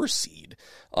 4 seed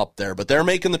up there. But they're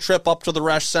making the trip up to the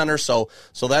Resch Center, so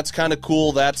that's kind of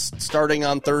cool. That's starting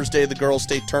on Thursday, the girls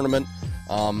state tournament.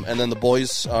 And then the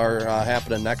boys are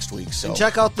happening next week. So and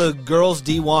check out the girls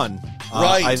D1.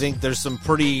 Right, I think there's some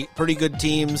pretty good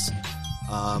teams.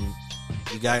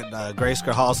 You got Grace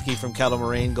Krahalski from Kettle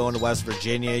Moraine going to West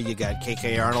Virginia. You got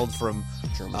KK Arnold from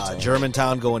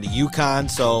Germantown going to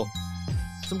UConn. So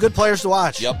some good players to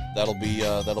watch. Yep, that'll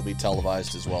be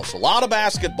televised as well. So a lot of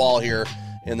basketball here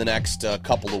in the next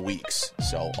couple of weeks.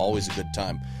 So always a good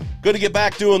time. Good to get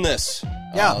back doing this.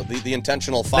 Yeah. The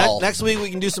intentional foul. Next week we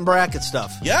can do some bracket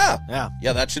stuff. Yeah.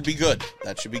 Yeah, that should be good.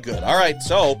 All right,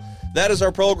 so that is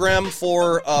our program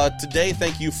for today.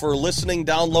 Thank you for listening,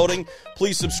 downloading.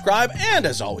 Please subscribe, and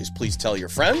as always, please tell your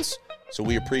friends. So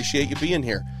we appreciate you being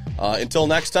here. Until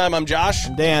next time, I'm Josh.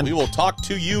 I'm Dan. We will talk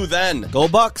to you then. Go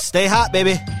Bucks. Stay hot,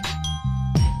 baby.